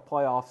NHL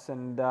playoffs,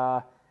 and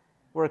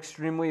we're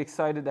extremely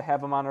excited to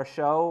have him on our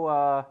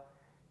show.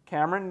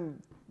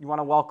 Cameron, you want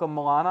to welcome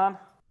Milan on?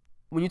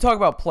 When you talk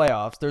about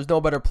playoffs, there's no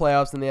better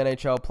playoffs than the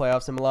NHL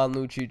playoffs, and Milan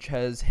Lucic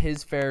has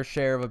his fair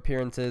share of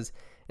appearances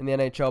in the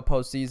NHL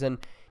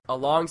postseason.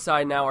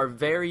 Alongside now our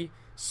very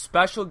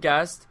special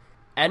guest,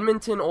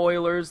 Edmonton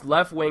Oilers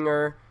left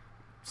winger,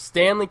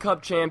 Stanley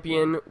Cup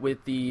champion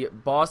with the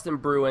Boston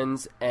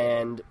Bruins,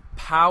 and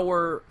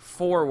power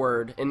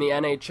forward in the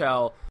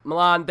NHL.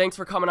 Milan, thanks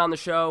for coming on the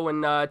show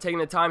and taking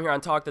the time here on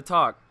Talk the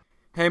Talk.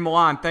 Hey,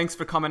 Milan, thanks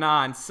for coming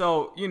on.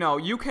 So,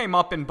 you came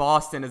up in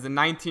Boston as a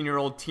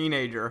 19-year-old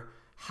teenager.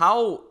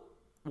 How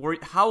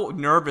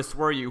nervous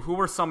were you? Who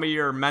were some of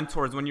your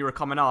mentors when you were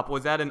coming up?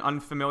 Was that an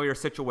unfamiliar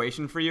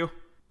situation for you?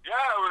 Yeah,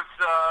 it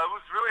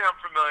was really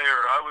unfamiliar.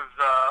 I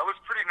was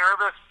pretty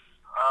nervous.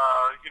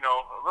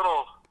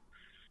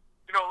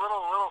 A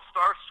little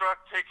starstruck,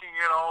 taking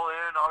it all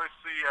in.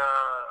 Obviously,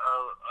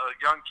 a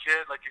young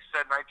kid, like you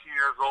said, 19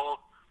 years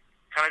old,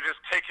 kind of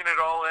just taking it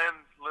all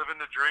in, living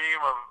the dream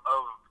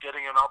of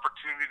getting an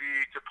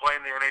opportunity to play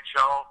in the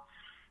NHL,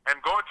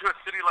 and going to a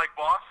city like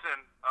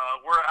Boston,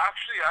 where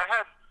actually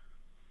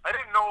I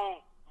didn't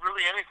know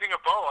really anything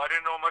about. I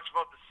didn't know much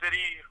about the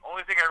city.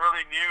 Only thing I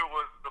really knew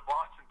was the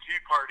Boston Tea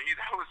Party.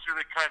 That was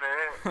really kind of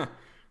it.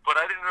 but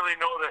I didn't really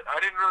know that.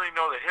 I didn't really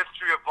know the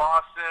history of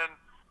Boston.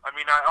 I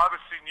mean, I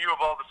obviously knew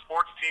of all the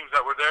sports teams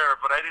that were there,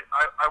 but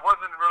I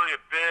wasn't really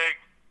a big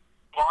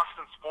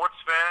Boston sports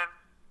fan,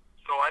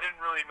 so I didn't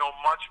really know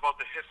much about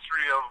the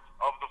history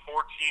of the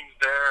four teams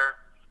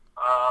there.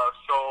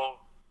 So,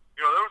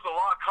 you know, there was a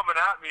lot coming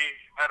at me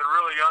at a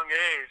really young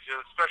age,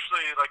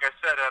 especially, like I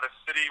said, at a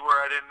city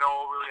where I didn't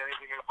know really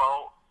anything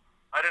about.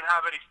 I didn't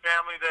have any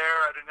family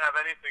there. I didn't have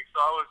anything,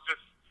 so I was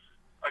just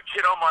a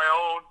kid on my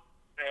own,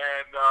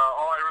 and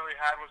all I really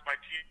had was my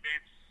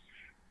teammates.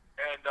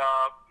 And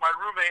my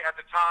roommate at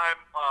the time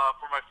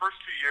for my first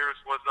 2 years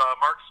was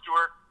Mark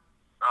Stewart.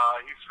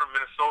 He's from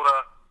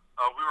Minnesota.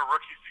 We were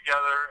rookies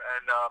together,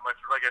 and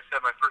like I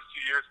said, my first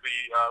 2 years we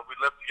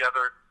lived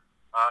together.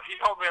 He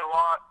helped me a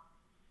lot,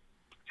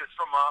 just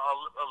from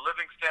a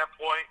living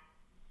standpoint,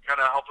 kind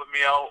of helping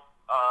me out,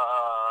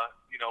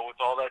 you know, with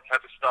all that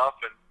type of stuff,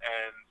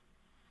 and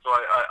so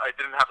I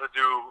didn't have to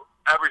do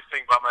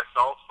everything by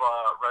myself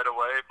right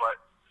away,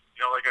 but.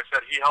 You know, like I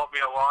said, he helped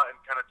me a lot and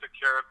kind of took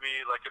care of me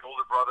like an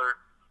older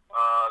brother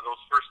those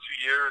first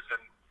 2 years.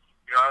 And,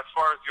 you know, as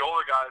far as the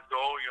older guys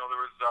go, you know, there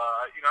was,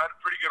 you know, I had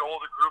a pretty good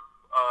older group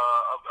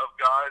of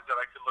guys that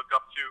I could look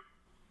up to,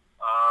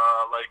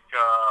 like,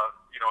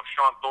 you know,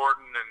 Sean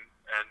Thornton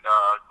and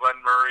Glenn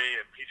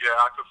Murray and PJ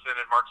Axelson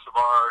and Mark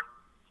Savard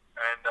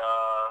and,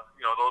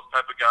 you know, those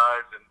type of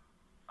guys. And,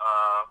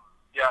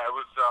 yeah, it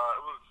was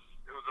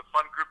a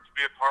fun group to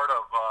be a part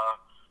of.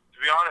 To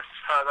be honest,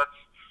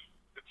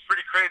 it's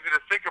pretty crazy to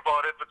think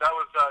about it, but that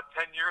was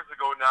 10 years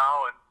ago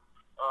now, and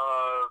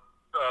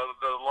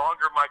the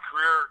longer my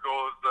career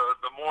goes,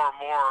 the more and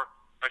more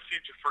I seem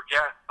to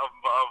forget of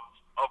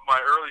my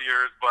early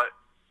years. But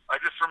I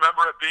just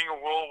remember it being a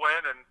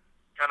whirlwind and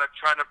kind of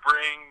trying to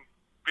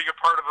being a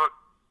part of a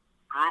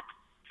group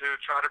to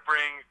try to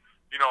bring,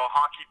 you know,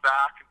 hockey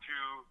back into,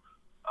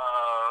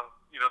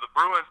 you know, the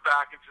Bruins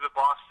back into the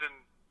Boston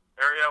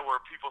area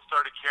where people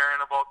started caring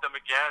about them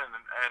again,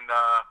 and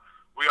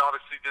we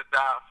obviously did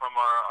that from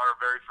our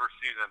very first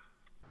season.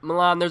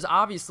 Milan, there's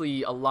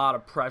obviously a lot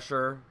of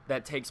pressure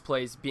that takes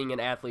place being an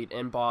athlete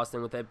in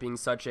Boston, with it being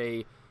such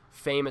a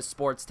famous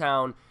sports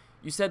town.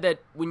 You said that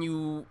when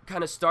you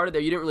kind of started there,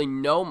 you didn't really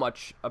know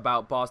much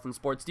about Boston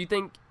sports. Do you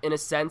think, in a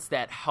sense,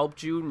 that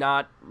helped you,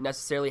 not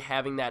necessarily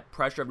having that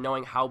pressure of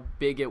knowing how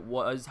big it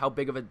was, how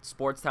big of a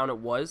sports town it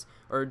was,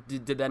 or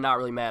did that not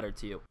really matter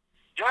to you?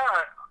 Yeah,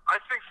 I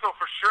think so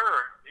for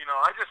sure. You know,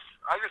 I just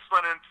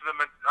went into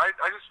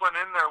I just went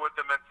in there with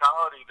the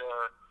mentality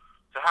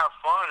to have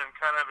fun and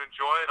kind of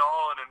enjoy it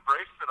all and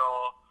embrace it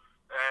all,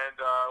 and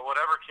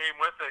whatever came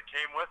with it.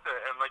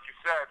 And like you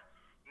said,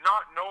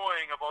 not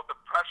knowing about the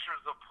pressures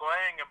of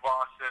playing in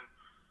Boston,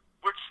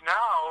 which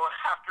now,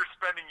 after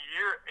spending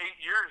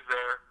 8 years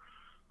there,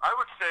 I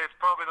would say it's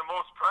probably the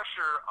most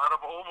pressure out of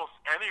almost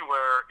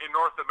anywhere in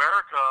North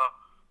America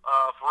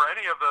for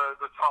any of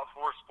the top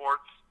four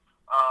sports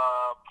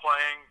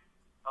playing.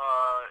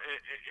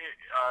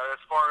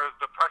 As far as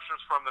the pressures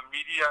from the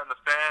media and the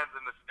fans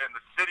and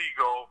the city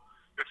go,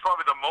 it's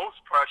probably the most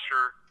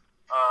pressure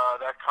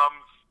that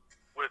comes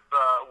with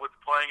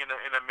playing in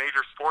a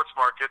major sports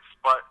markets.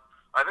 But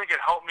I think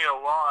it helped me a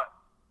lot,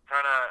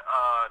 kind of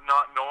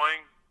not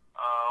knowing,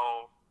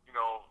 you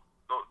know,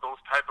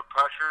 those type of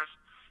pressures.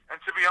 And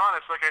to be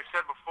honest, like I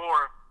said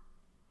before,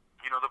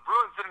 you know, the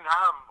Bruins didn't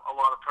have a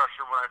lot of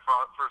pressure when I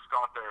first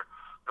got there.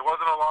 There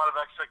wasn't a lot of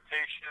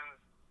expectations.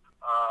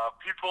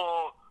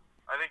 People,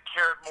 I think,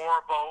 cared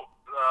more about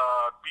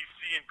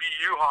BC and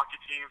BU hockey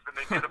teams than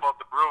they did about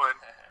the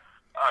Bruins.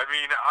 I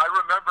mean, I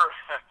remember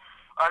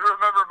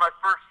my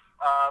first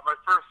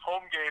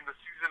home game, the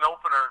season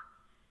opener,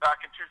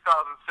 back in 2007.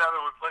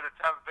 We played the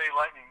Tampa Bay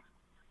Lightning,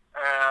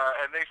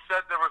 and they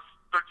said there was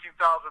 13,000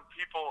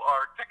 people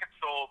or tickets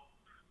sold,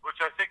 which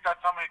I think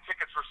that's how many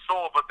tickets were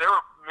sold. But there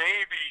were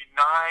maybe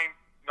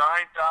 9,000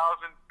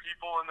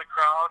 people in the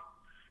crowd,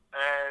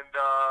 and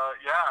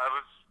yeah, it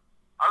was.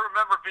 I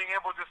remember being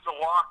able just to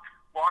walk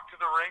to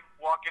the rink,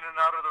 walk in and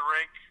out of the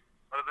rink,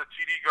 out of the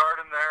TD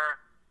Garden there,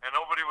 and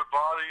nobody would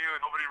bother you, and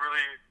nobody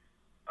really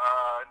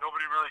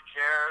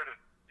cared. And,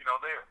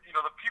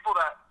 the people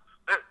that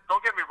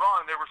don't get me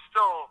wrong, they were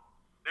still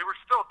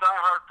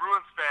diehard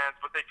Bruins fans,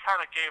 but they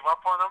kind of gave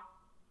up on them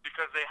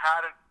because they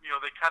hadn't,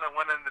 they kind of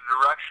went in the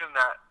direction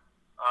that,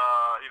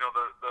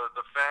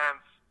 the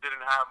fans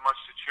didn't have much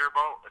to cheer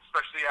about,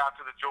 especially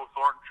after the Joe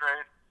Thornton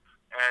trade.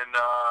 And,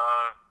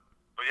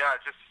 but yeah,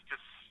 just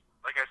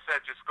like I said,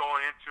 just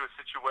going into a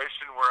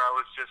situation where I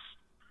was just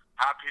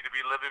happy to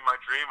be living my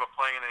dream of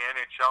playing in the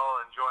NHL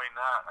and enjoying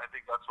that. I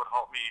think that's what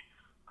helped me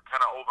kind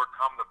of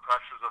overcome the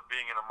pressures of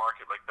being in a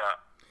market like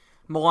that.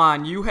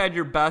 Milan, you had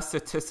your best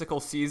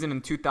statistical season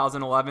in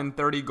 2011,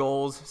 30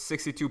 goals,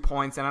 62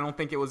 points, and I don't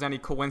think it was any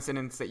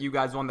coincidence that you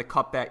guys won the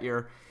Cup that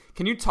year.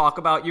 Can you talk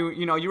about,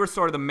 you were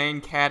sort of the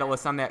main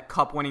catalyst on that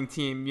Cup-winning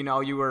team.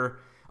 You were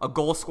a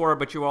goal scorer,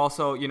 but you were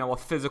also, a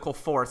physical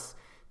force.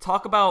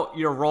 Talk about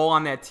your role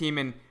on that team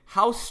and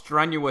how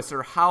strenuous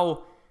or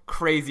how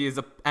crazy is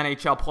the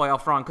NHL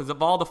playoff run? Because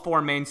of all the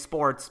four main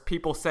sports,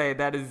 people say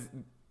that is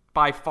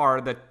by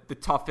far the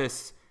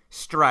toughest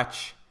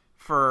stretch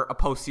for a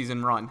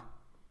postseason run?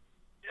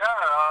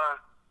 Yeah,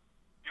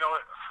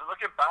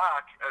 looking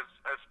back,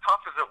 as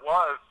tough as it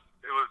was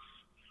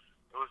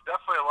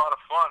definitely a lot of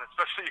fun,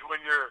 especially when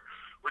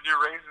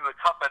you're raising the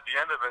cup at the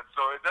end of it.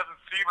 So it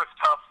doesn't seem as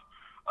tough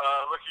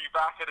looking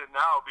back at it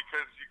now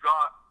because you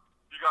got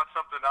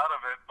something out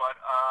of it. But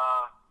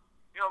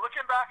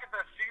looking back at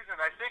that season,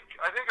 I think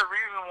a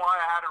reason why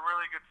I had a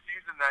really good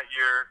season that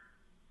year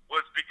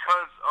was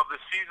because of the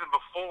season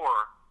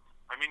before.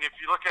 I mean, if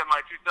you look at my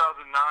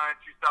 2009,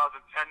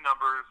 2010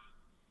 numbers,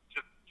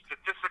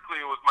 statistically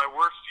it was my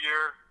worst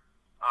year.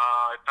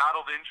 I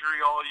battled injury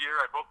all year.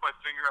 I broke my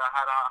finger. I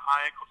had a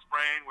high ankle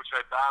sprain, which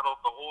I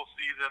battled the whole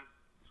season.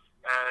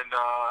 And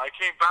I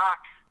came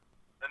back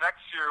the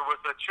next year with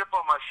a chip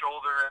on my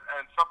shoulder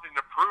and something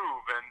to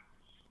prove. And,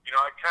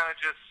 I kind of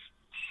just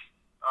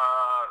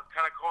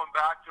going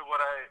back to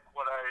what I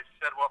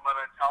said, what my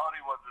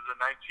mentality was as a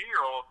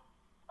 19-year-old,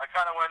 I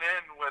kind of went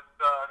in with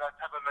that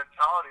type of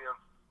mentality of,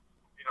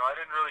 I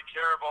didn't really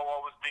care about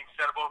what was being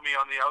said about me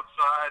on the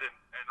outside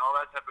and all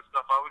that type of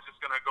stuff. I was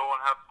just going to go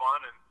and have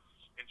fun and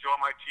enjoy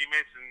my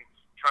teammates and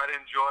try to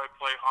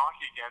play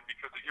hockey again,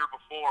 because the year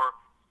before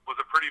was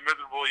a pretty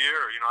miserable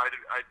year.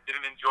 I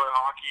didn't enjoy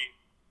hockey.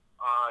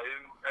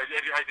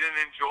 I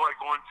didn't enjoy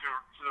going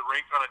to the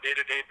rink on a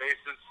day-to-day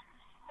basis,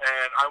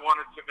 and I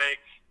wanted to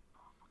make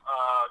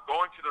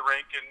going to the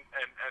rink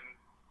and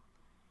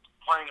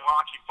playing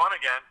hockey fun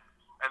again,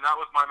 and that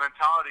was my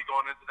mentality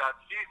going into that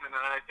season,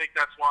 and I think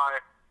that's why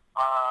it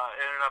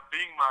ended up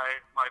being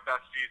my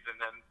best season.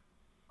 And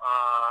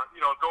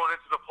going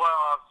into the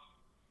playoffs,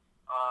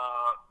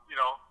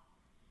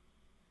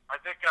 I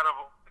think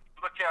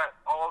look at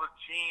all the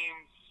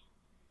teams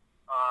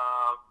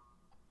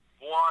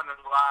won in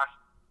the last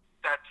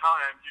that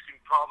time, you can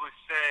probably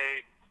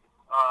say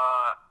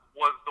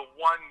was the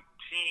one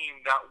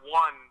team that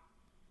won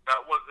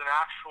that was an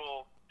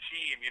actual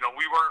team.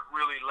 We weren't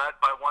really led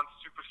by one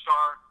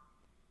superstar,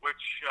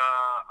 which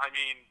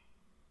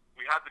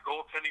we had the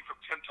goaltending from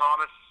Tim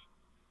Thomas,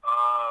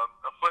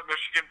 a Flint,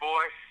 Michigan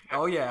boy.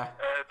 Oh yeah.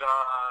 And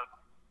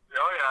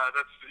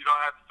that's I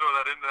have to throw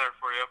that in there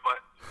for you,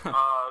 but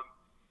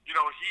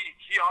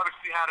he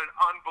obviously had an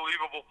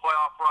unbelievable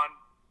playoff run.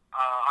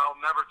 I'll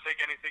never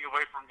take anything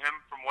away from him,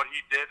 from what he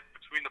did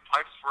between the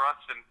pipes for us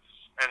and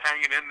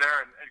hanging in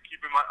there and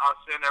keeping us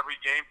in every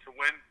game to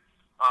win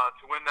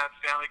that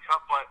Stanley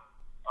Cup. But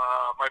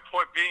my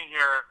point being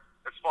here,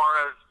 as far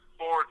as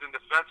forwards and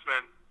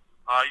defensemen,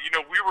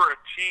 we were a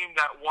team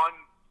that won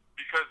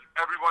because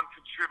everyone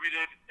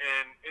contributed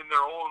in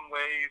their own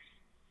ways.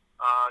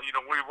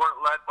 We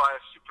weren't led by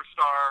a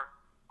superstar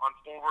on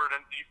forward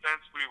and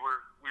defense. We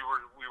were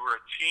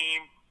a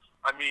team.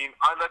 Me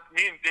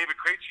and David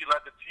Krejci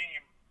led the team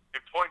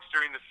in points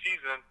during the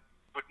season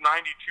with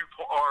 62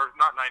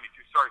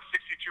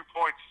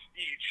 points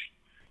each.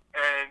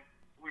 And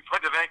we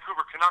played the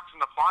Vancouver Canucks in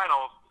the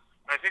finals,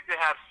 and I think they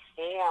had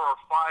 4 or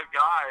 5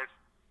 guys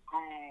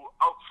who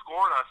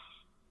outscored us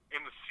in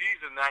the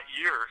season that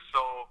year.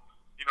 So,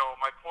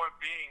 my point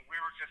being, we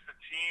were just a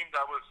team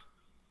that was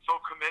so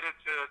committed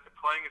to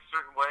playing a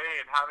certain way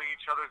and having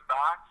each other's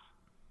backs.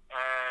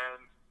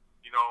 And,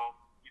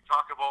 you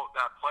talk about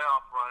that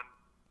playoff run,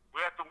 we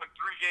had to win 3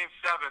 Game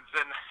 7s,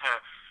 and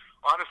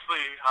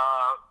honestly,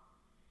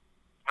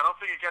 I don't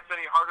think it gets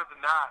any harder than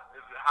that,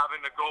 is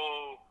having to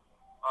go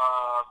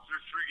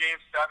through 3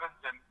 Game 7s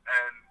and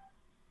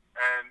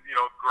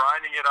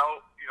grinding it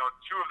out.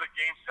 2 of the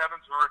Game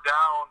 7s we were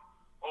down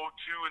 0-2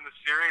 in the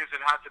series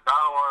and had to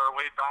battle our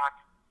way back,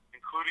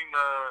 including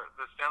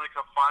the Stanley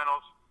Cup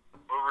Finals,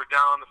 where we were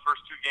down the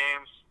first 2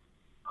 games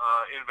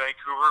in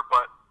Vancouver.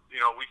 But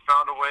we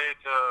found a way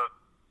to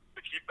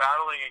keep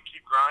battling and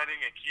keep grinding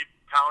and keep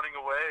pounding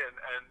away.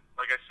 And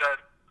like I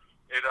said,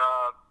 it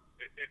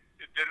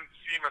didn't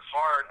seem as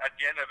hard at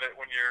the end of it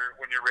when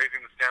you're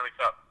raising the Stanley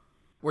Cup.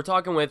 We're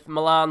talking with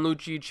Milan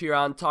Lucic here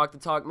on Talk the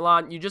Talk.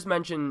 Milan, you just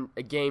mentioned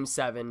a Game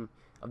 7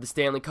 of the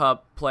Stanley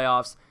Cup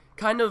playoffs.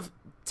 Kind of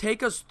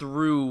take us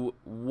through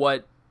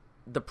what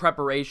the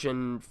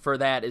preparation for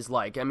that is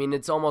like.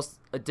 It's almost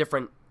a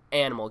different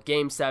animal.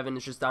 Game 7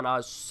 is just on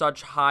a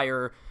such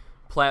higher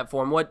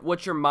platform.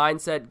 What's your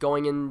mindset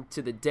going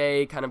into the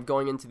day, kind of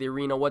going into the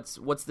arena? What's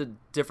the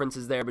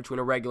differences there between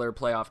a regular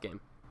playoff game?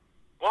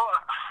 Well,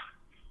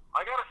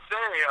 I gotta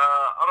say,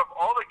 out of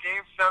all the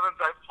Game 7s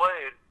I've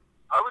played,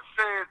 I would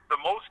say the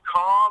most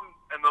calm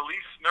and the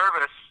least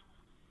nervous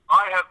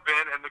I have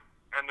been, and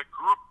the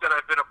group that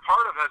I've been a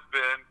part of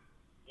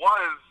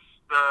was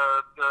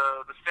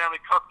the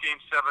Stanley Cup Game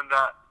 7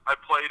 that I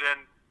played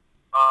in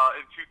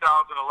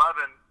 2011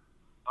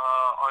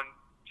 on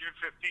June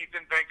 15th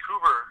in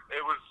Vancouver.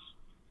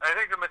 I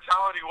think the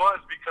mentality was,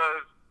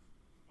 because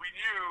we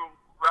knew,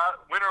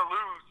 win or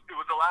lose, it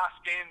was the last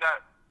game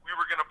that we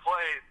were going to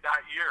play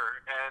that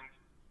year. And,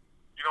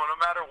 no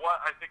matter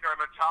what, I think our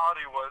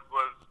mentality was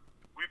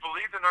we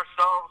believed in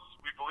ourselves,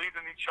 we believed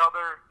in each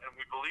other, and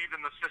we believed in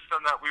the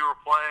system that we were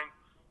playing.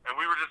 And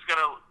we were just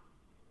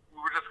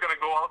gonna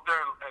go out there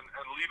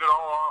and leave it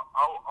all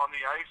out on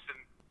the ice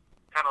and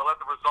kind of let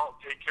the result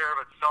take care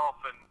of itself,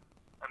 and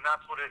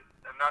that's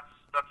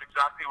that's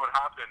exactly what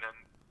happened. And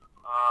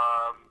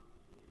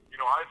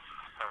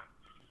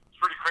it's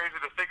pretty crazy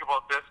to think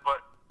about this,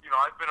 but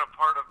I've been a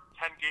part of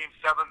 10 Game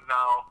 7s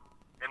now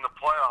in the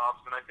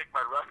playoffs, and I think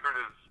my record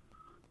is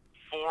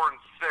 4-6.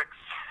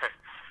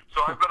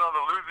 So I've been on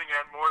the losing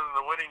end more than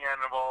the winning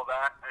end of all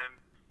that, and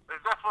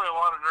there's definitely a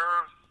lot of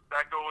nerves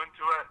that go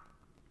into it.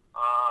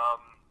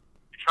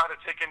 You try to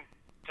take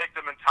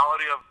the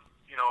mentality of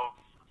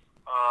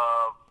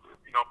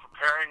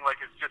preparing like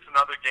it's just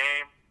another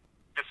game,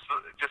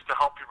 just to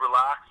help you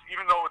relax,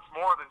 even though it's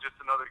more than just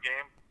another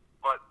game.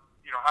 But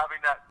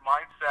having that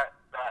mindset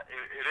that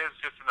it is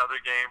just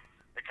another game,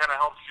 it kind of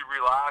helps you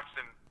relax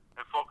and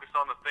focus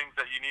on the things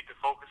that you need to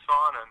focus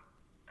on.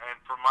 And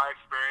from my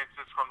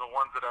experiences, from the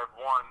ones that I've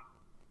won,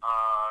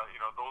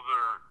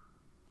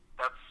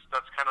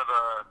 that's kind of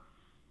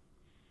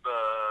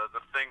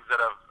the things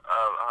that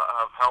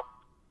have helped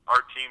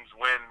our teams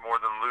win more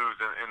than lose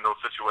in those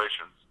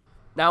situations.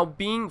 Now,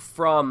 being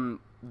from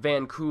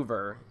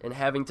Vancouver and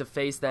having to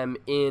face them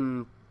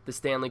in the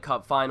Stanley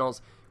Cup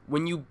Finals,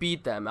 when you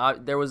beat them,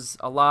 there was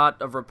a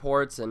lot of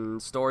reports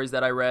and stories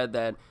that I read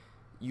that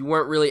you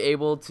weren't really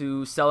able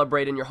to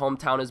celebrate in your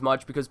hometown as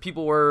much because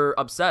people were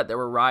upset. There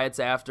were riots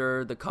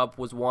after the Cup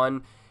was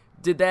won.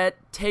 Did that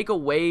take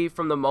away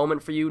from the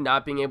moment for you,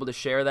 not being able to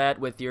share that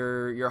with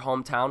your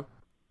hometown?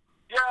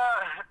 Yeah,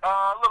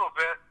 a little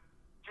bit.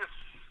 Just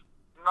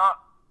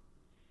not,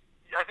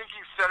 I think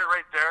you said it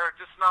right there,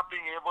 just not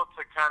being able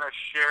to kind of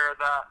share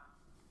that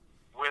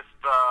with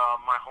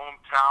my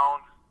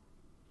hometown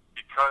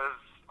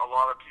because a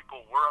lot of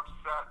people were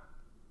upset,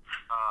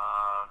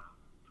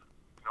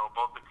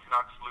 about the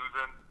Canucks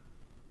losing.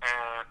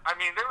 And, I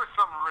mean, there were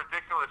some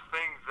ridiculous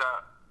things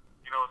that,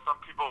 some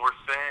people were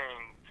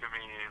saying to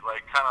me,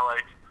 like, kind of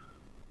like,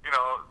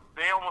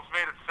 they almost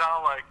made it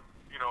sound like,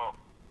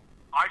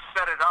 I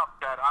set it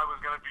up that I was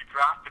going to be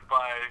drafted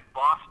by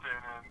Boston,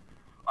 and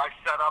I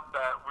set up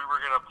that we were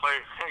going to play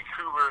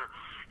Vancouver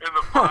in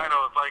the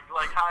finals.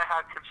 like I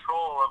had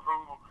control of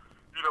who,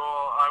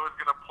 I was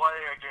going to play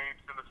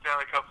against in the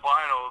Stanley Cup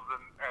Finals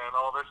and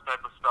all this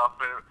type of stuff.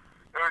 It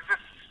was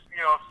just,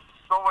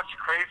 so much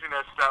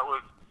craziness that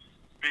was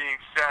being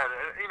said,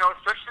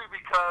 especially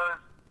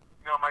because,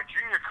 my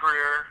junior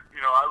career,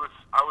 I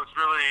was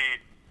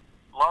really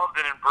loved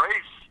and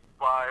embraced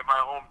by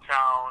my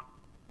hometown,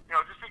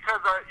 just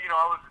because I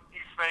was an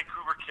East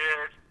Vancouver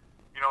kid,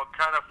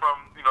 kind of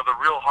from, the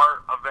real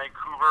heart of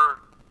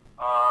Vancouver,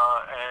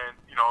 and,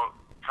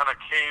 kind of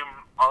came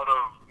out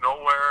of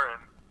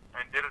nowhere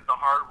and did it the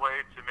hard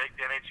way to make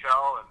the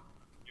NHL. And,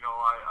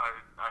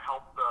 I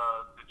helped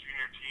the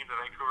junior team, the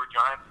Vancouver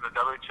Giants, in the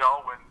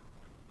WHL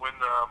win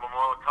the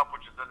Memorial Cup,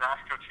 which is the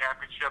national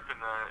championship in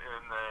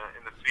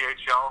the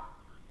CHL.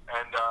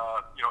 And,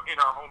 in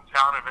our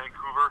hometown in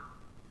Vancouver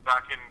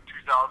back in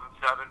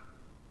 2007.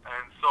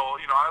 And so,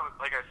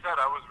 like I said,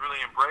 I was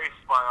really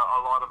embraced by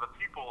a lot of the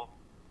people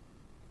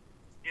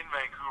in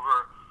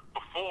Vancouver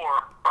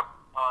before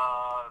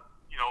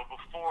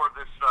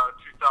this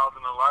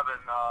 2011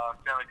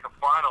 Stanley Cup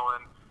Final,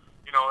 and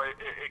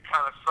it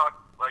kind of sucked,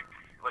 like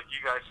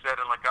you guys said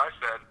and like I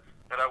said,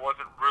 that I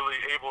wasn't really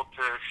able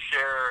to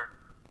share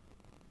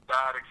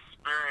that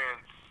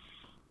experience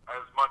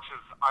as much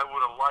as I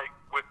would have liked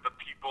with the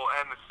people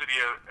and the city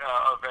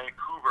of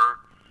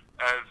Vancouver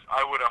as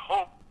I would have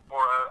hoped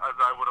or as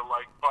I would have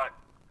liked. But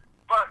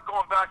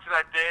going back to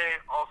that day,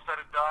 all said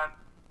and done,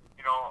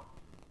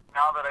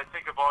 now that I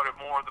think about it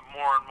more and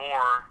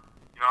more,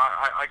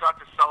 I got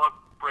to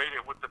celebrate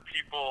it with the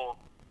people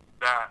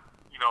that,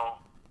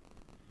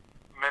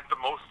 meant the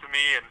most to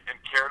me and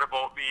cared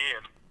about me,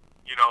 and,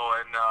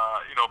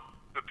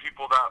 the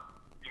people that,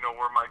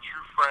 were my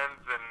true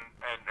friends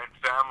and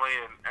family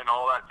and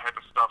all that type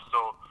of stuff.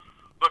 So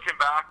looking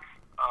back,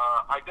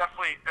 I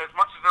definitely, as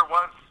much as there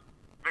was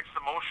mixed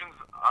emotions,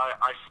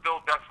 I still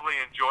definitely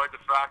enjoyed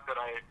the fact that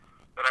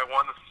I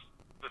won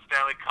the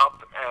Stanley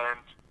Cup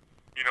and,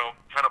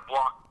 kind of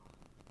blocked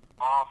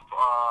off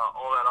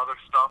all that other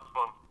stuff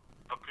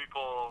of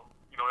people,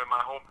 in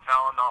my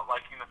hometown not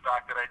liking the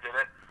fact that I did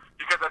it.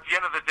 Because at the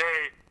end of the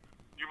day,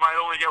 you might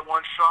only get one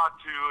shot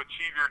to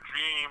achieve your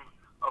dream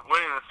of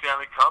winning the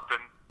Stanley Cup.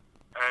 And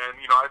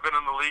I've been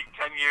in the league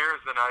 10 years,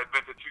 and I've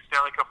been to 2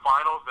 Stanley Cup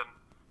Finals, and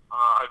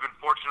I've been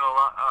fortunate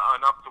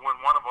enough to win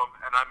one of them,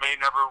 and I may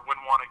never win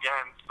one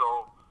again.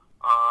 So,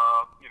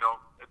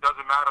 it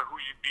doesn't matter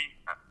who you beat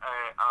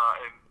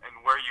and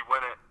where you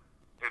win it.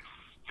 It's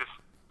just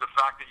the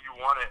fact that you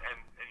won it,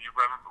 and you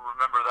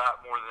remember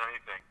that more than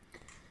anything.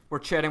 We're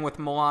chatting with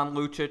Milan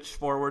Lucic,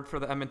 forward for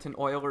the Edmonton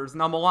Oilers.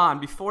 Now, Milan,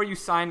 before you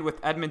signed with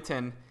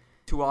Edmonton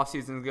 2 off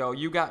seasons ago,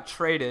 you got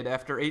traded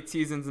after 8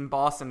 seasons in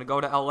Boston to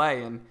go to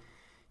LA, and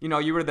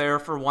you were there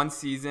for 1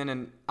 season,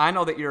 and I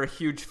know that you're a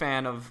huge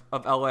fan of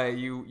LA.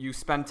 You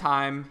spend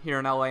time here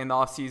in LA in the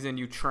off season,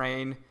 you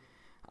train,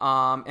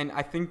 and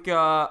I think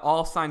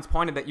all signs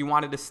pointed that you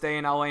wanted to stay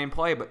in LA and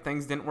play, but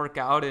things didn't work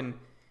out, and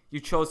you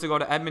chose to go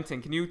to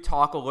Edmonton. Can you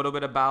talk a little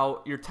bit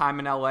about your time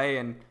in LA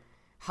and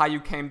how you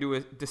came to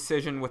a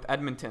decision with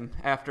Edmonton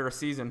after a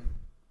season.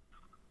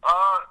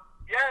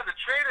 Yeah, the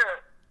trade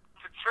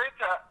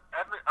to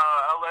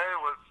LA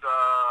was,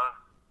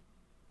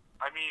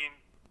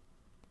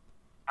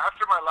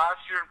 after my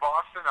last year in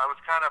Boston, I was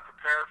kind of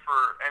prepared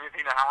for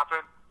anything to happen,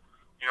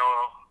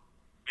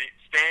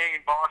 staying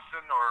in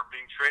Boston or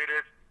being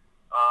traded.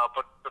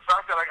 But the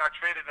fact that I got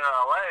traded to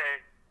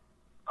LA,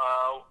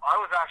 I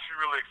was actually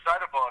really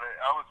excited about it.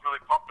 I was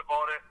really pumped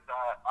about it,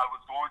 that I was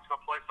going to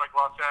a place like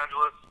Los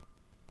Angeles.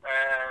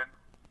 And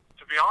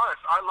to be honest,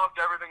 I loved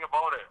everything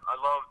about it. I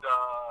loved,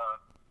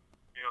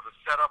 the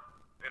setup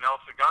in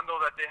El Segundo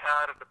that they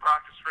had at the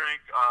practice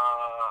rink.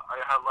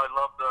 I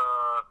loved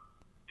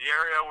the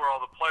area where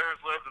all the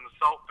players lived in the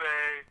South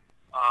Bay.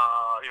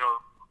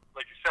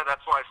 Like you said,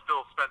 that's why I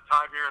still spent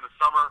time here in the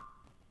summer.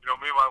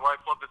 Me and my wife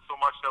loved it so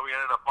much that we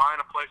ended up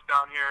buying a place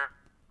down here.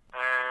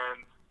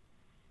 And,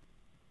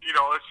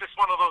 it's just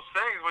one of those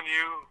things when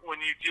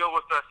you deal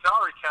with a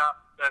salary cap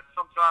that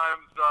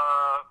sometimes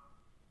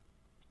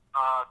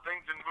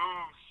things and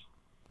moves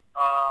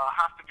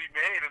have to be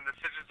made and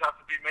decisions have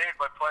to be made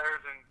by players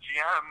and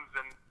GMs.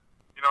 And,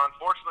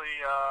 unfortunately,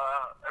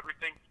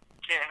 everything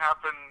can't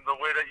happen the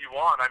way that you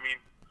want. I mean,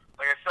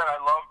 like I said, I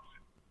loved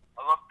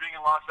being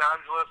in Los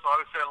Angeles.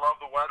 Obviously, I love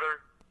the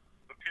weather.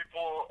 The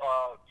people,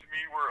 to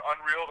me, were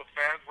unreal. The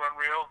fans were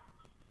unreal.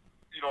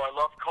 I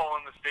loved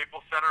calling the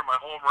Staples Center my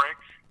home rink.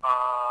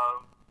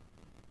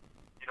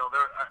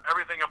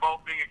 Everything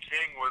about being a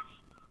King was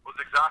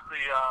exactly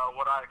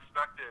what I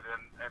expected,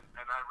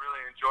 and I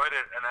really enjoyed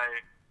it. And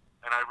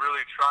I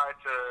really tried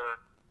to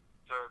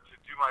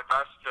do my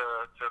best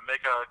to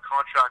make a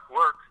contract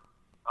work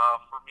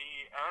for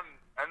me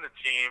and the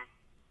team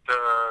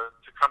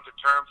to come to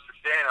terms to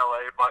stay in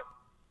LA. But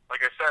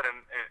like I said,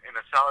 in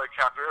a salary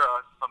cap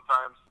era,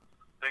 sometimes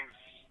things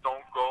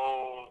don't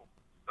go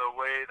the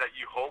way that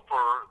you hope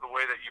or the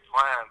way that you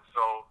plan.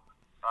 So,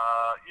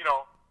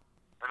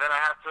 and then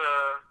I had to,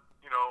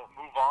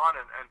 move on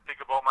and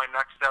think about my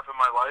next step in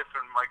my life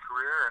and my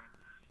career.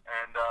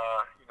 And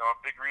a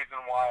big reason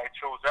why I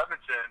chose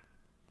Edmonton,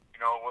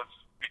 was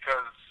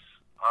because,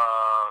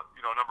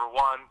 number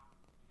one,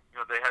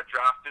 they had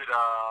drafted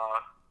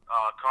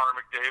Connor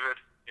McDavid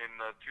in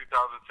the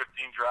 2015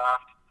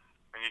 draft.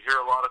 And you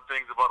hear a lot of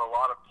things about a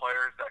lot of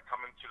players that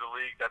come into the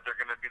league that they're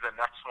going to be the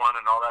next one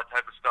and all that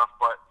type of stuff.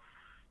 But,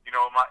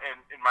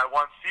 in my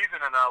one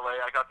season in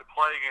LA, I got to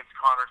play against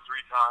Connor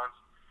 3 times.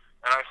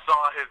 And I saw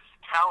his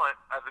talent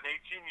as an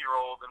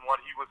 18-year-old and what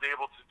he was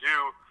able to do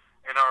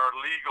in our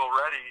league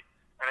already.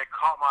 And it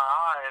caught my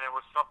eye, and it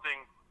was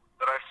something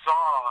that I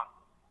saw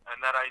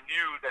and that I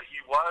knew that he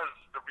was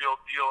the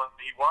real deal and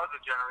he was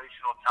a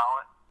generational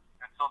talent.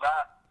 And so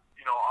that,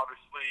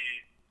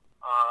 obviously,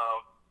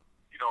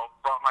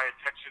 brought my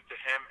attention to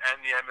him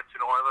and the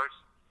Edmonton Oilers.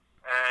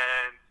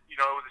 And, it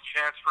was a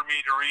chance for me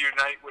to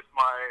reunite with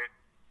my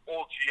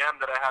old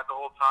GM that I had the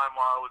whole time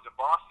while I was in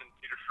Boston,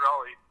 Peter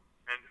Chiarelli,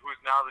 and who is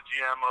now the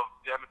GM of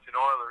the Edmonton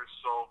Oilers.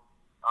 So,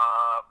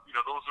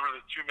 those were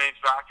the 2 main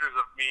factors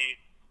of me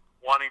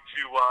wanting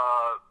to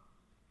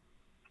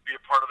be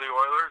a part of the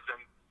Oilers.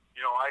 And,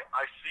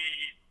 I see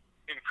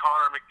in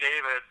Connor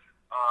McDavid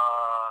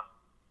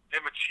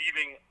him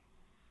achieving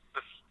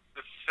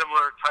this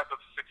similar type of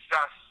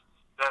success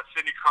that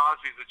Sidney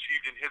Crosby's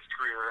achieved in his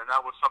career. And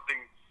that was something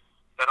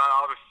that I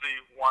obviously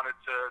wanted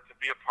to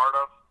be a part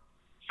of,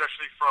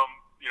 especially from,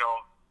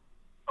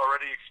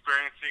 already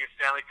experiencing a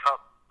Stanley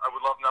Cup. I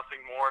would love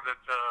nothing more than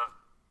to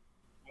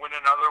win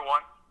another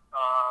one.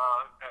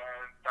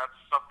 And that's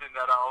something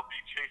that I'll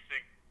be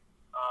chasing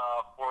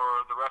for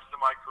the rest of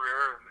my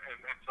career and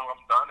until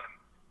I'm done.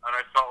 And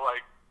I felt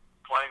like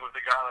playing with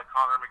a guy like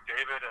Connor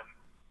McDavid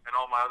and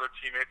all my other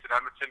teammates at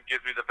Edmonton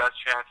gives me the best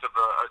chance of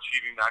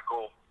achieving that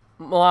goal.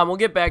 Milan, we'll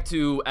get back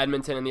to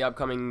Edmonton in the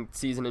upcoming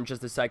season in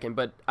just a second,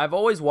 but I've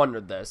always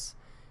wondered this.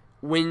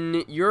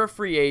 When you're a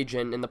free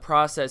agent, in the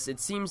process, it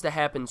seems to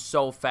happen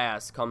so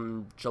fast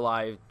come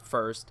July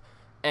 1st,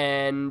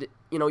 and,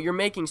 you're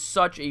making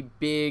such a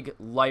big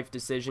life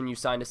decision. You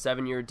signed a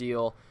 7-year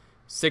deal,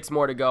 6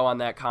 more to go on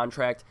that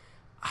contract.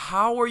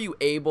 How are you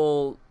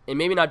able, and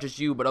maybe not just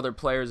you, but other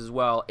players as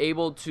well,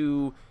 able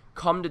to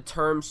come to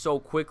terms so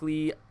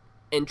quickly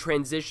and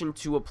transition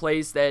to a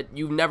place that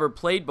you've never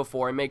played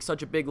before and make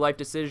such a big life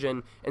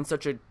decision in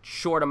such a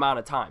short amount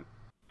of time?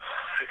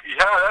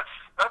 Yeah,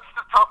 that's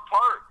the tough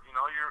part.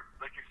 You're,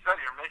 like you said,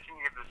 you're making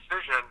a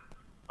decision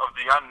of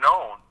the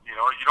unknown.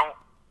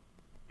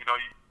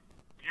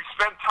 You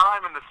spend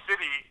time in the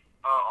city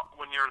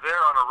when you're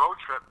there on a road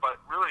trip, but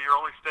really you're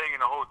only staying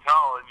in a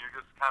hotel and you're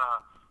just kind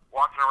of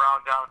walking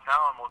around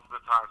downtown most of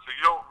the time. So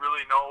you don't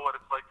really know what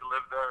it's like to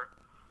live there.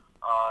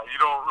 You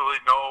don't really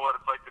know what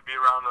it's like to be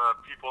around the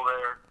people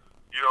there.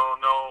 You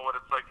don't know what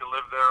it's like to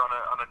live there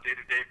on a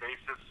day-to-day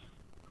basis.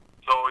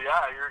 So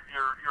yeah,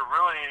 you're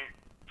really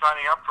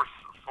signing up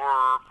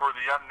for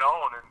the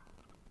unknown.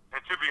 And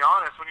to be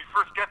honest, when you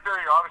first get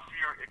there,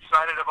 you're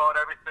excited about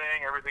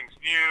everything. Everything's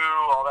new,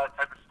 all that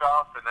type of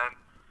stuff. And then,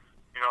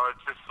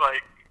 it's just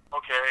like,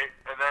 okay.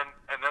 And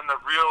then the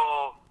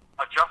real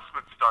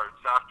adjustment starts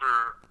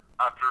after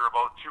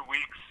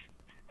weeks,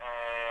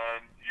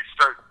 and you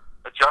start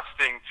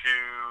adjusting to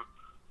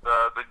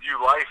the new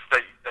life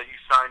that you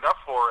signed up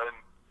for. And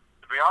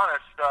to be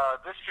honest,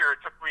 this year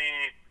it took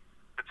me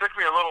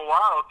a little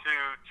while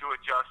to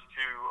adjust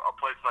to a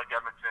place like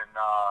Edmonton.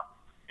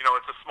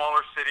 It's a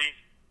smaller city,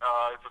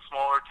 it's a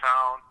smaller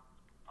town.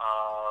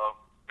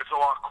 It's a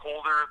lot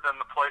colder than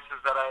the places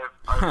that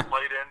I've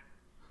played in.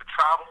 The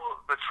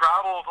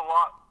travel is a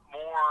lot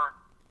more.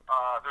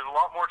 There's a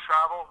lot more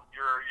travel.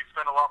 You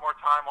spend a lot more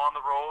time on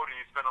the road, and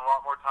you spend a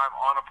lot more time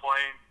on a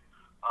plane.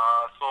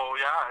 So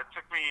yeah, it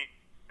took me.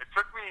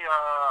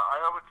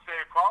 I would say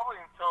probably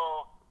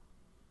until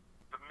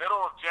the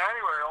middle of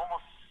January,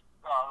 almost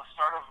the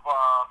start of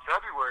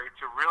February,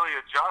 to really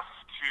adjust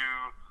to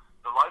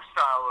the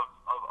lifestyle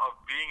of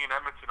being an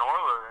Edmonton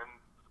Oiler.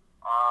 And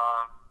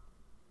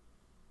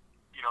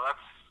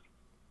that's.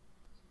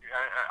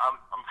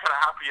 I'm kind of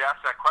happy you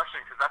asked that question,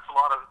 because that's a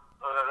lot of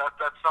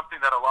that's something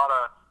that a lot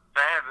of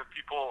fans and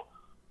people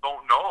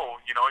don't know.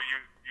 You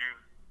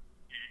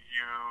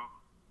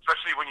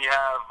especially when you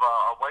have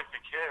a wife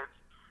and kids,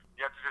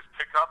 you have to just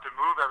pick up and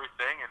move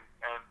everything,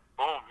 and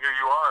boom, here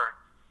you are.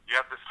 You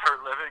have to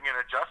start living and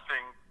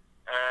adjusting,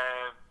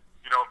 and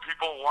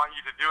people want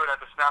you to do it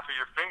at the snap of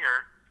your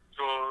finger.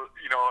 So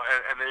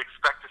and they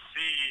expect to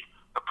see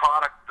the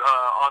product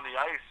on the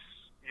ice,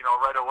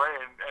 right away,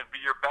 and be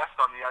your best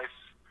on the ice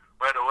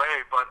right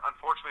away. But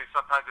unfortunately,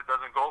 sometimes it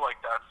doesn't go like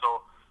that.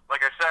 So,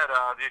 like I said,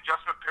 the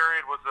adjustment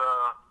period was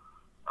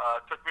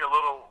took me a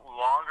little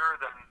longer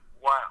than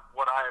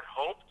what I had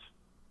hoped,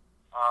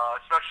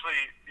 especially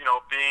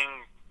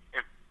being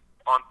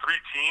on 3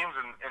 teams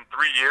in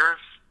 3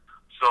 years.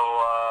 So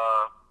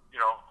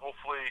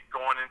hopefully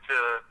going into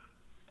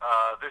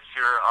this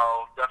year,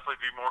 I'll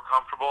definitely be more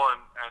comfortable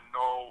and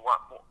know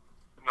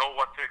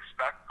what to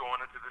expect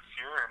going into this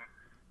year, and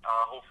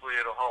hopefully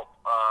it'll help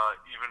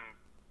even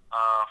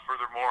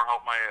furthermore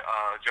help my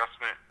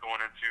adjustment going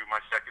into my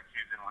second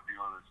season with the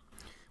Oilers.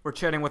 We're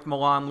chatting with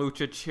Milan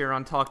Lucic here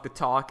on Talk the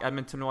Talk,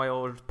 Edmonton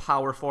Oilers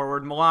power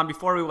forward. Milan,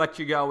 before we let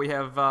you go, we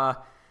have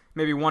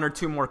maybe 1 or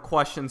 2 more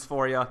questions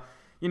for you.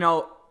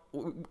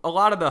 A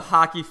lot of the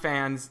hockey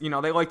fans, they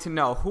like to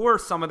know, who are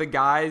some of the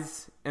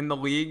guys in the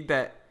league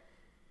that,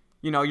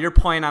 you're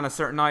playing on a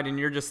certain night and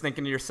you're just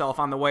thinking to yourself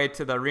on the way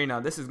to the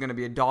arena, this is going to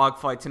be a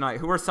dogfight tonight.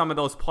 Who are some of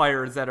those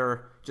players that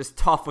are just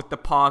tough with the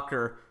puck,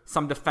 or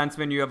some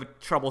defenseman you have a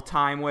trouble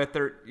time with,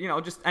 or,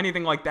 just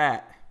anything like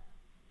that?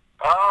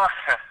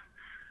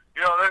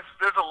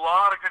 There's a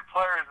lot of good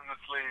players in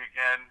this league,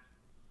 and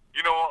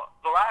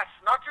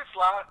not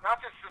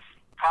just this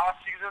past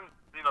season,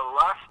 the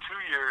last 2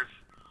 years,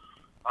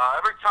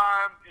 every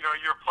time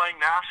you're playing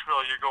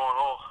Nashville, you're going,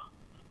 oh,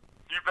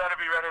 you better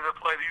be ready to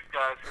play these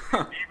guys.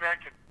 D-men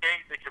can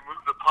skate, they can move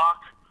the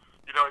puck.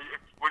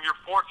 When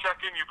you're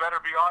forechecking, you better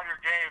be on your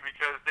game,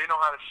 because they know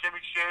how to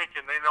shimmy shake,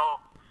 and they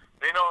know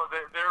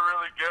that they're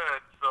really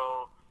good.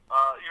 So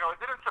it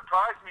didn't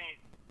surprise me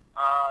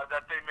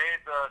that they made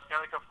the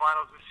Stanley Cup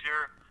Finals this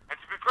year. And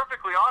to be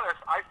perfectly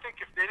honest, I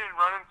think if they didn't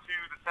run into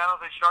the San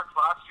Jose Sharks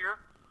last year,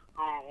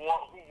 who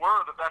were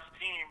the best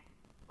team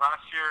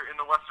last year in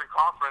the Western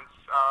Conference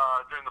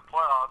during the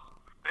playoffs,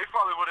 they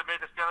probably would have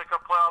made the Stanley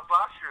Cup playoffs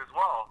last year as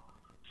well.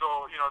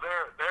 So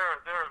they're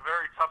a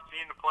very tough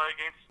team to play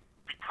against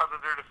because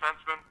of their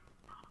defensemen.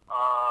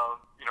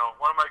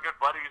 One of my good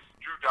buddies,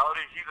 Drew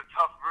Doughty, he's a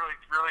tough, really,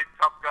 really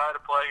tough guy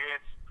to play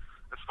against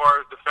as far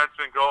as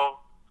defensemen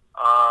go.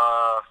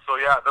 So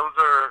yeah, those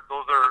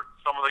are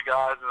some of the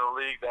guys in the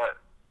league that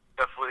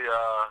definitely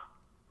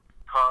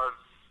cause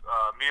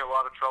me a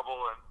lot of trouble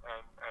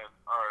and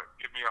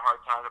give me a hard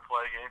time to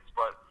play against.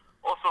 But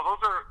also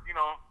those are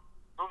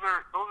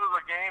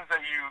the games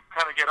that you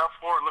kind of get up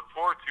for and look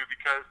forward to,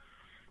 because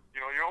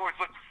you always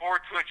look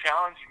forward to a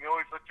challenge, and you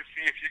always look to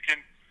see if you can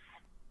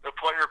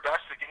play your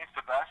best against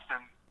the best,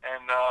 and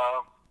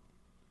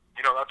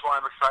that's why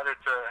I'm excited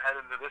to head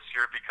into this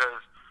year,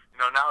 because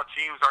now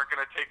teams aren't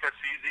going to take us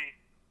easy.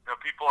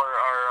 People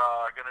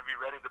are going to be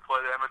ready to play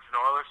the Edmonton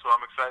Oilers, so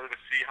I'm excited to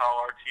see how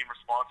our team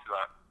responds to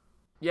that.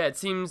 Yeah, it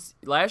seems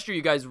last year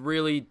you guys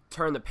really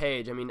turned the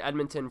page. I mean,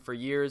 Edmonton for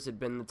years had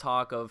been the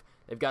talk of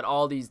they've got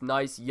all these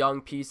nice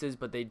young pieces,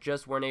 but they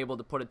just weren't able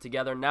to put it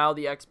together. Now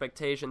the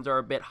expectations are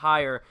a bit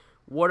higher.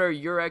 What are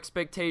your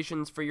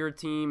expectations for your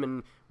team,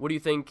 and what do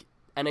you think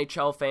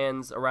NHL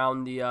fans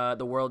around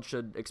the world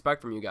should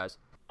expect from you guys?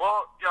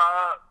 Well,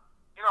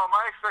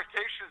 my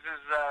expectations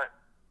is that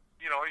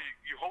you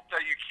hope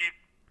that you keep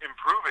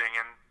improving,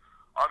 and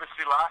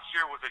obviously last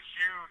year was a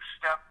huge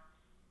step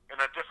in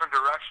a different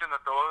direction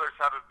that the Oilers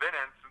haven't been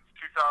in since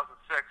 2006,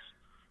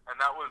 and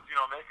that was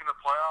making the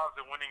playoffs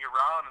and winning a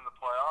round in the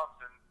playoffs.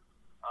 And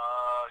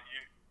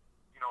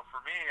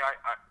for me,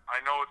 I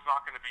know it's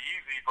not going to be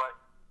easy, but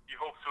you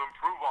hope to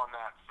improve on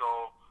that.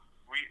 So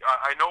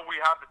I know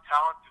we have the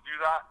talent to do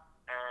that,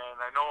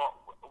 and I know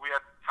we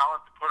have the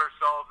talent to put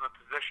ourselves in a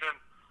position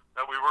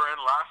that we were in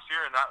last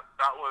year, and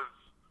that was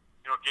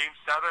Game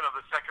 7 of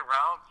the second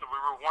round. So we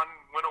were 1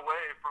 win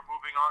away from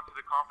moving on to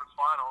the conference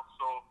finals.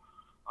 So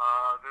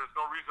there's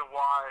no reason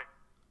why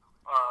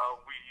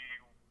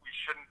we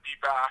shouldn't be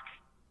back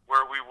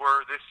where we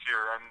were this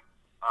year. And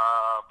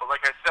but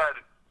like I said,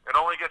 it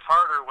only gets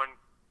harder when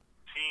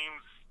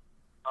teams,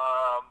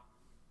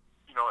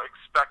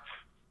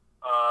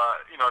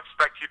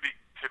 expect you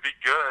to be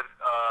good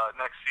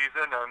next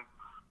season. And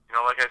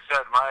like I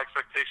said, my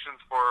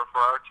expectations for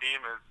our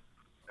team is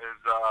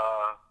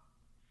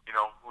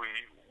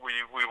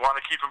we want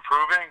to keep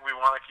improving. We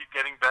want to keep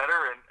getting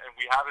better, and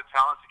we have the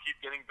talent to keep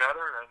getting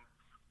better. And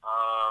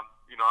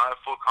I have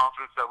full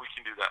confidence that we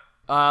can do that.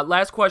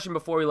 Last question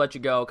before we let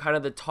you go. Kind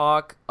of the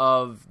talk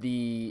of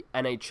the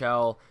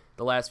NHL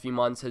the last few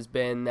months has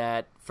been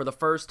that for the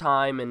first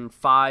time in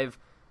 5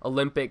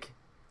 Olympic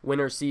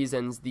winter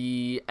seasons,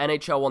 the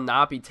NHL will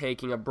not be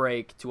taking a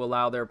break to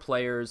allow their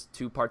players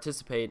to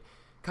participate.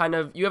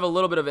 You have a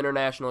little bit of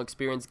international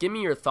experience. Give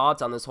me your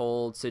thoughts on this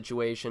whole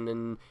situation,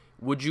 and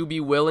would you be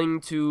willing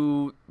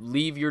to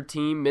leave your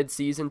team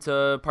mid-season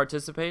to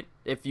participate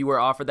if you were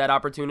offered that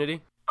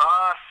opportunity?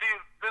 See,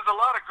 there's a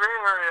lot of gray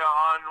area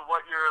on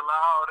what you're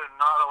allowed and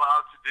not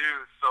allowed to do.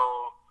 So,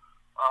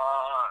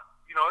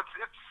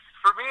 it's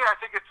for me, I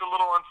think it's a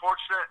little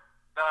unfortunate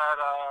that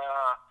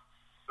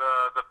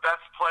the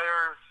best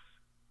players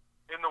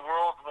in the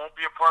world won't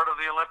be a part of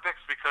the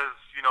Olympics, because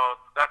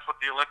that's what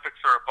the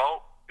Olympics are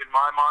about. In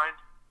my mind,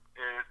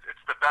 is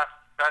it's the best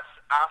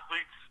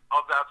athletes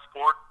of that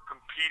sport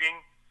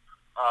competing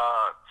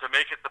to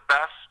make it the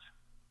best.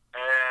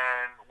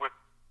 And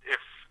if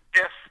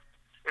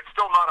it's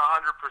still not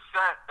 100%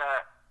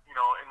 that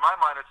in my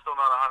mind it's still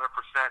not 100%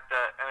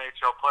 that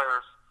NHL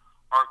players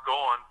aren't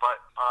going. But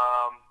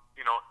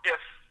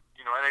if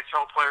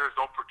NHL players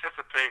don't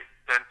participate,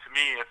 then to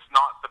me it's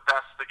not the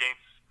best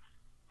against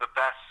the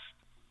best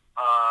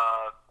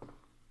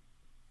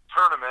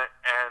tournament.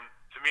 And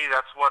to me,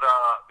 that's what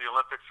the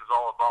Olympics is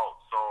all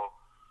about. So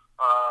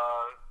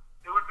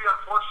it would be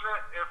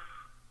unfortunate if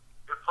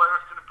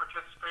players couldn't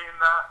participate in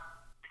that,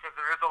 because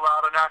there is a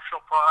lot of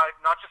national pride,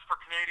 not just for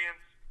Canadians,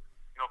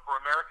 for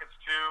Americans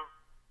too,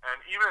 and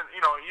even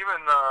the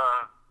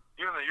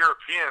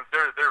Europeans.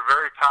 They're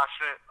very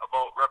passionate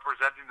about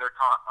representing their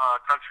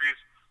countries,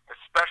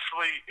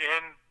 especially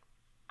in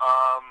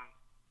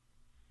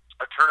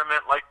a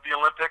tournament like the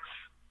Olympics.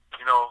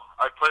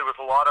 I played with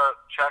a lot of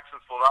Czechs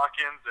and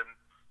Slovakians, and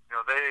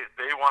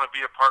they want to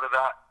be a part of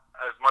that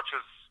as much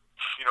as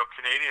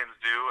Canadians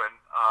do. And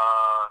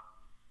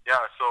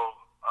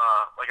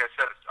like I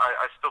said,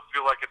 I still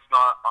feel like it's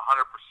not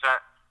 100%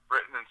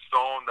 written in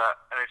stone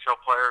that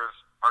NHL players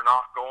are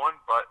not going.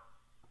 But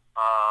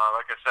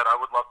like I said, I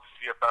would love to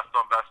see a best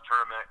on best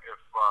tournament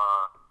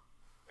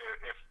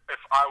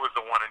if I was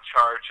the one in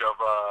charge of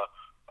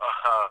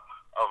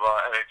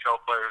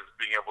NHL players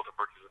being able to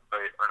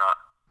participate or not.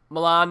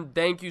 Milan,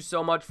 thank you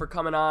so much for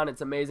coming on. It's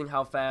amazing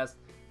how fast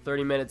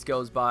 30 minutes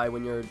goes by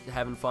when you're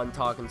having fun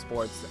talking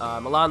sports.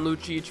 Milan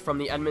Lucic from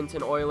the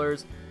Edmonton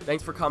Oilers,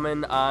 thanks for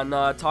coming on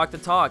Talk to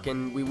Talk,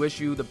 and we wish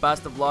you the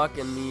best of luck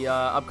in the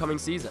upcoming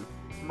season.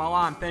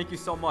 Milan, thank you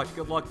so much.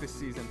 Good luck this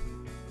season.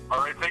 All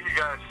right, thank you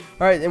guys.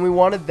 All right, and we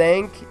want to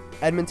thank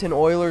Edmonton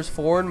Oilers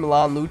forward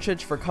Milan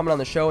Lucic for coming on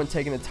the show and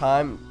taking the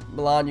time.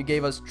 Milan, you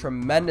gave us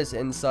tremendous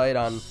insight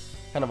on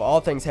kind of all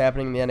things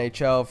happening in the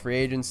NHL, free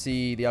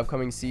agency, the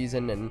upcoming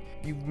season, and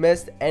if you've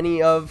missed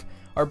any of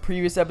our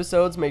previous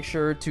episodes, make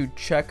sure to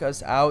check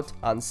us out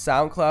on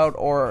SoundCloud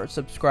or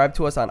subscribe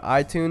to us on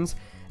iTunes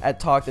at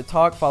Talk to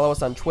Talk. Follow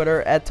us on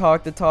Twitter at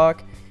Talk to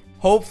Talk.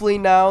 Hopefully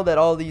now that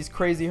all these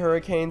crazy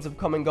hurricanes have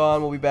come and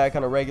gone, we'll be back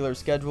on a regular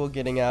schedule,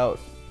 getting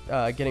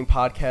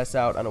podcasts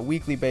out on a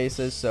weekly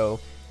basis, so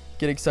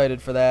get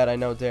excited for that. I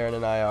know Darren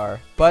and I are.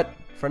 But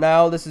for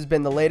now, this has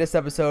been the latest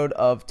episode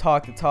of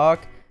Talk to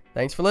Talk.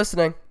 Thanks for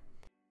listening.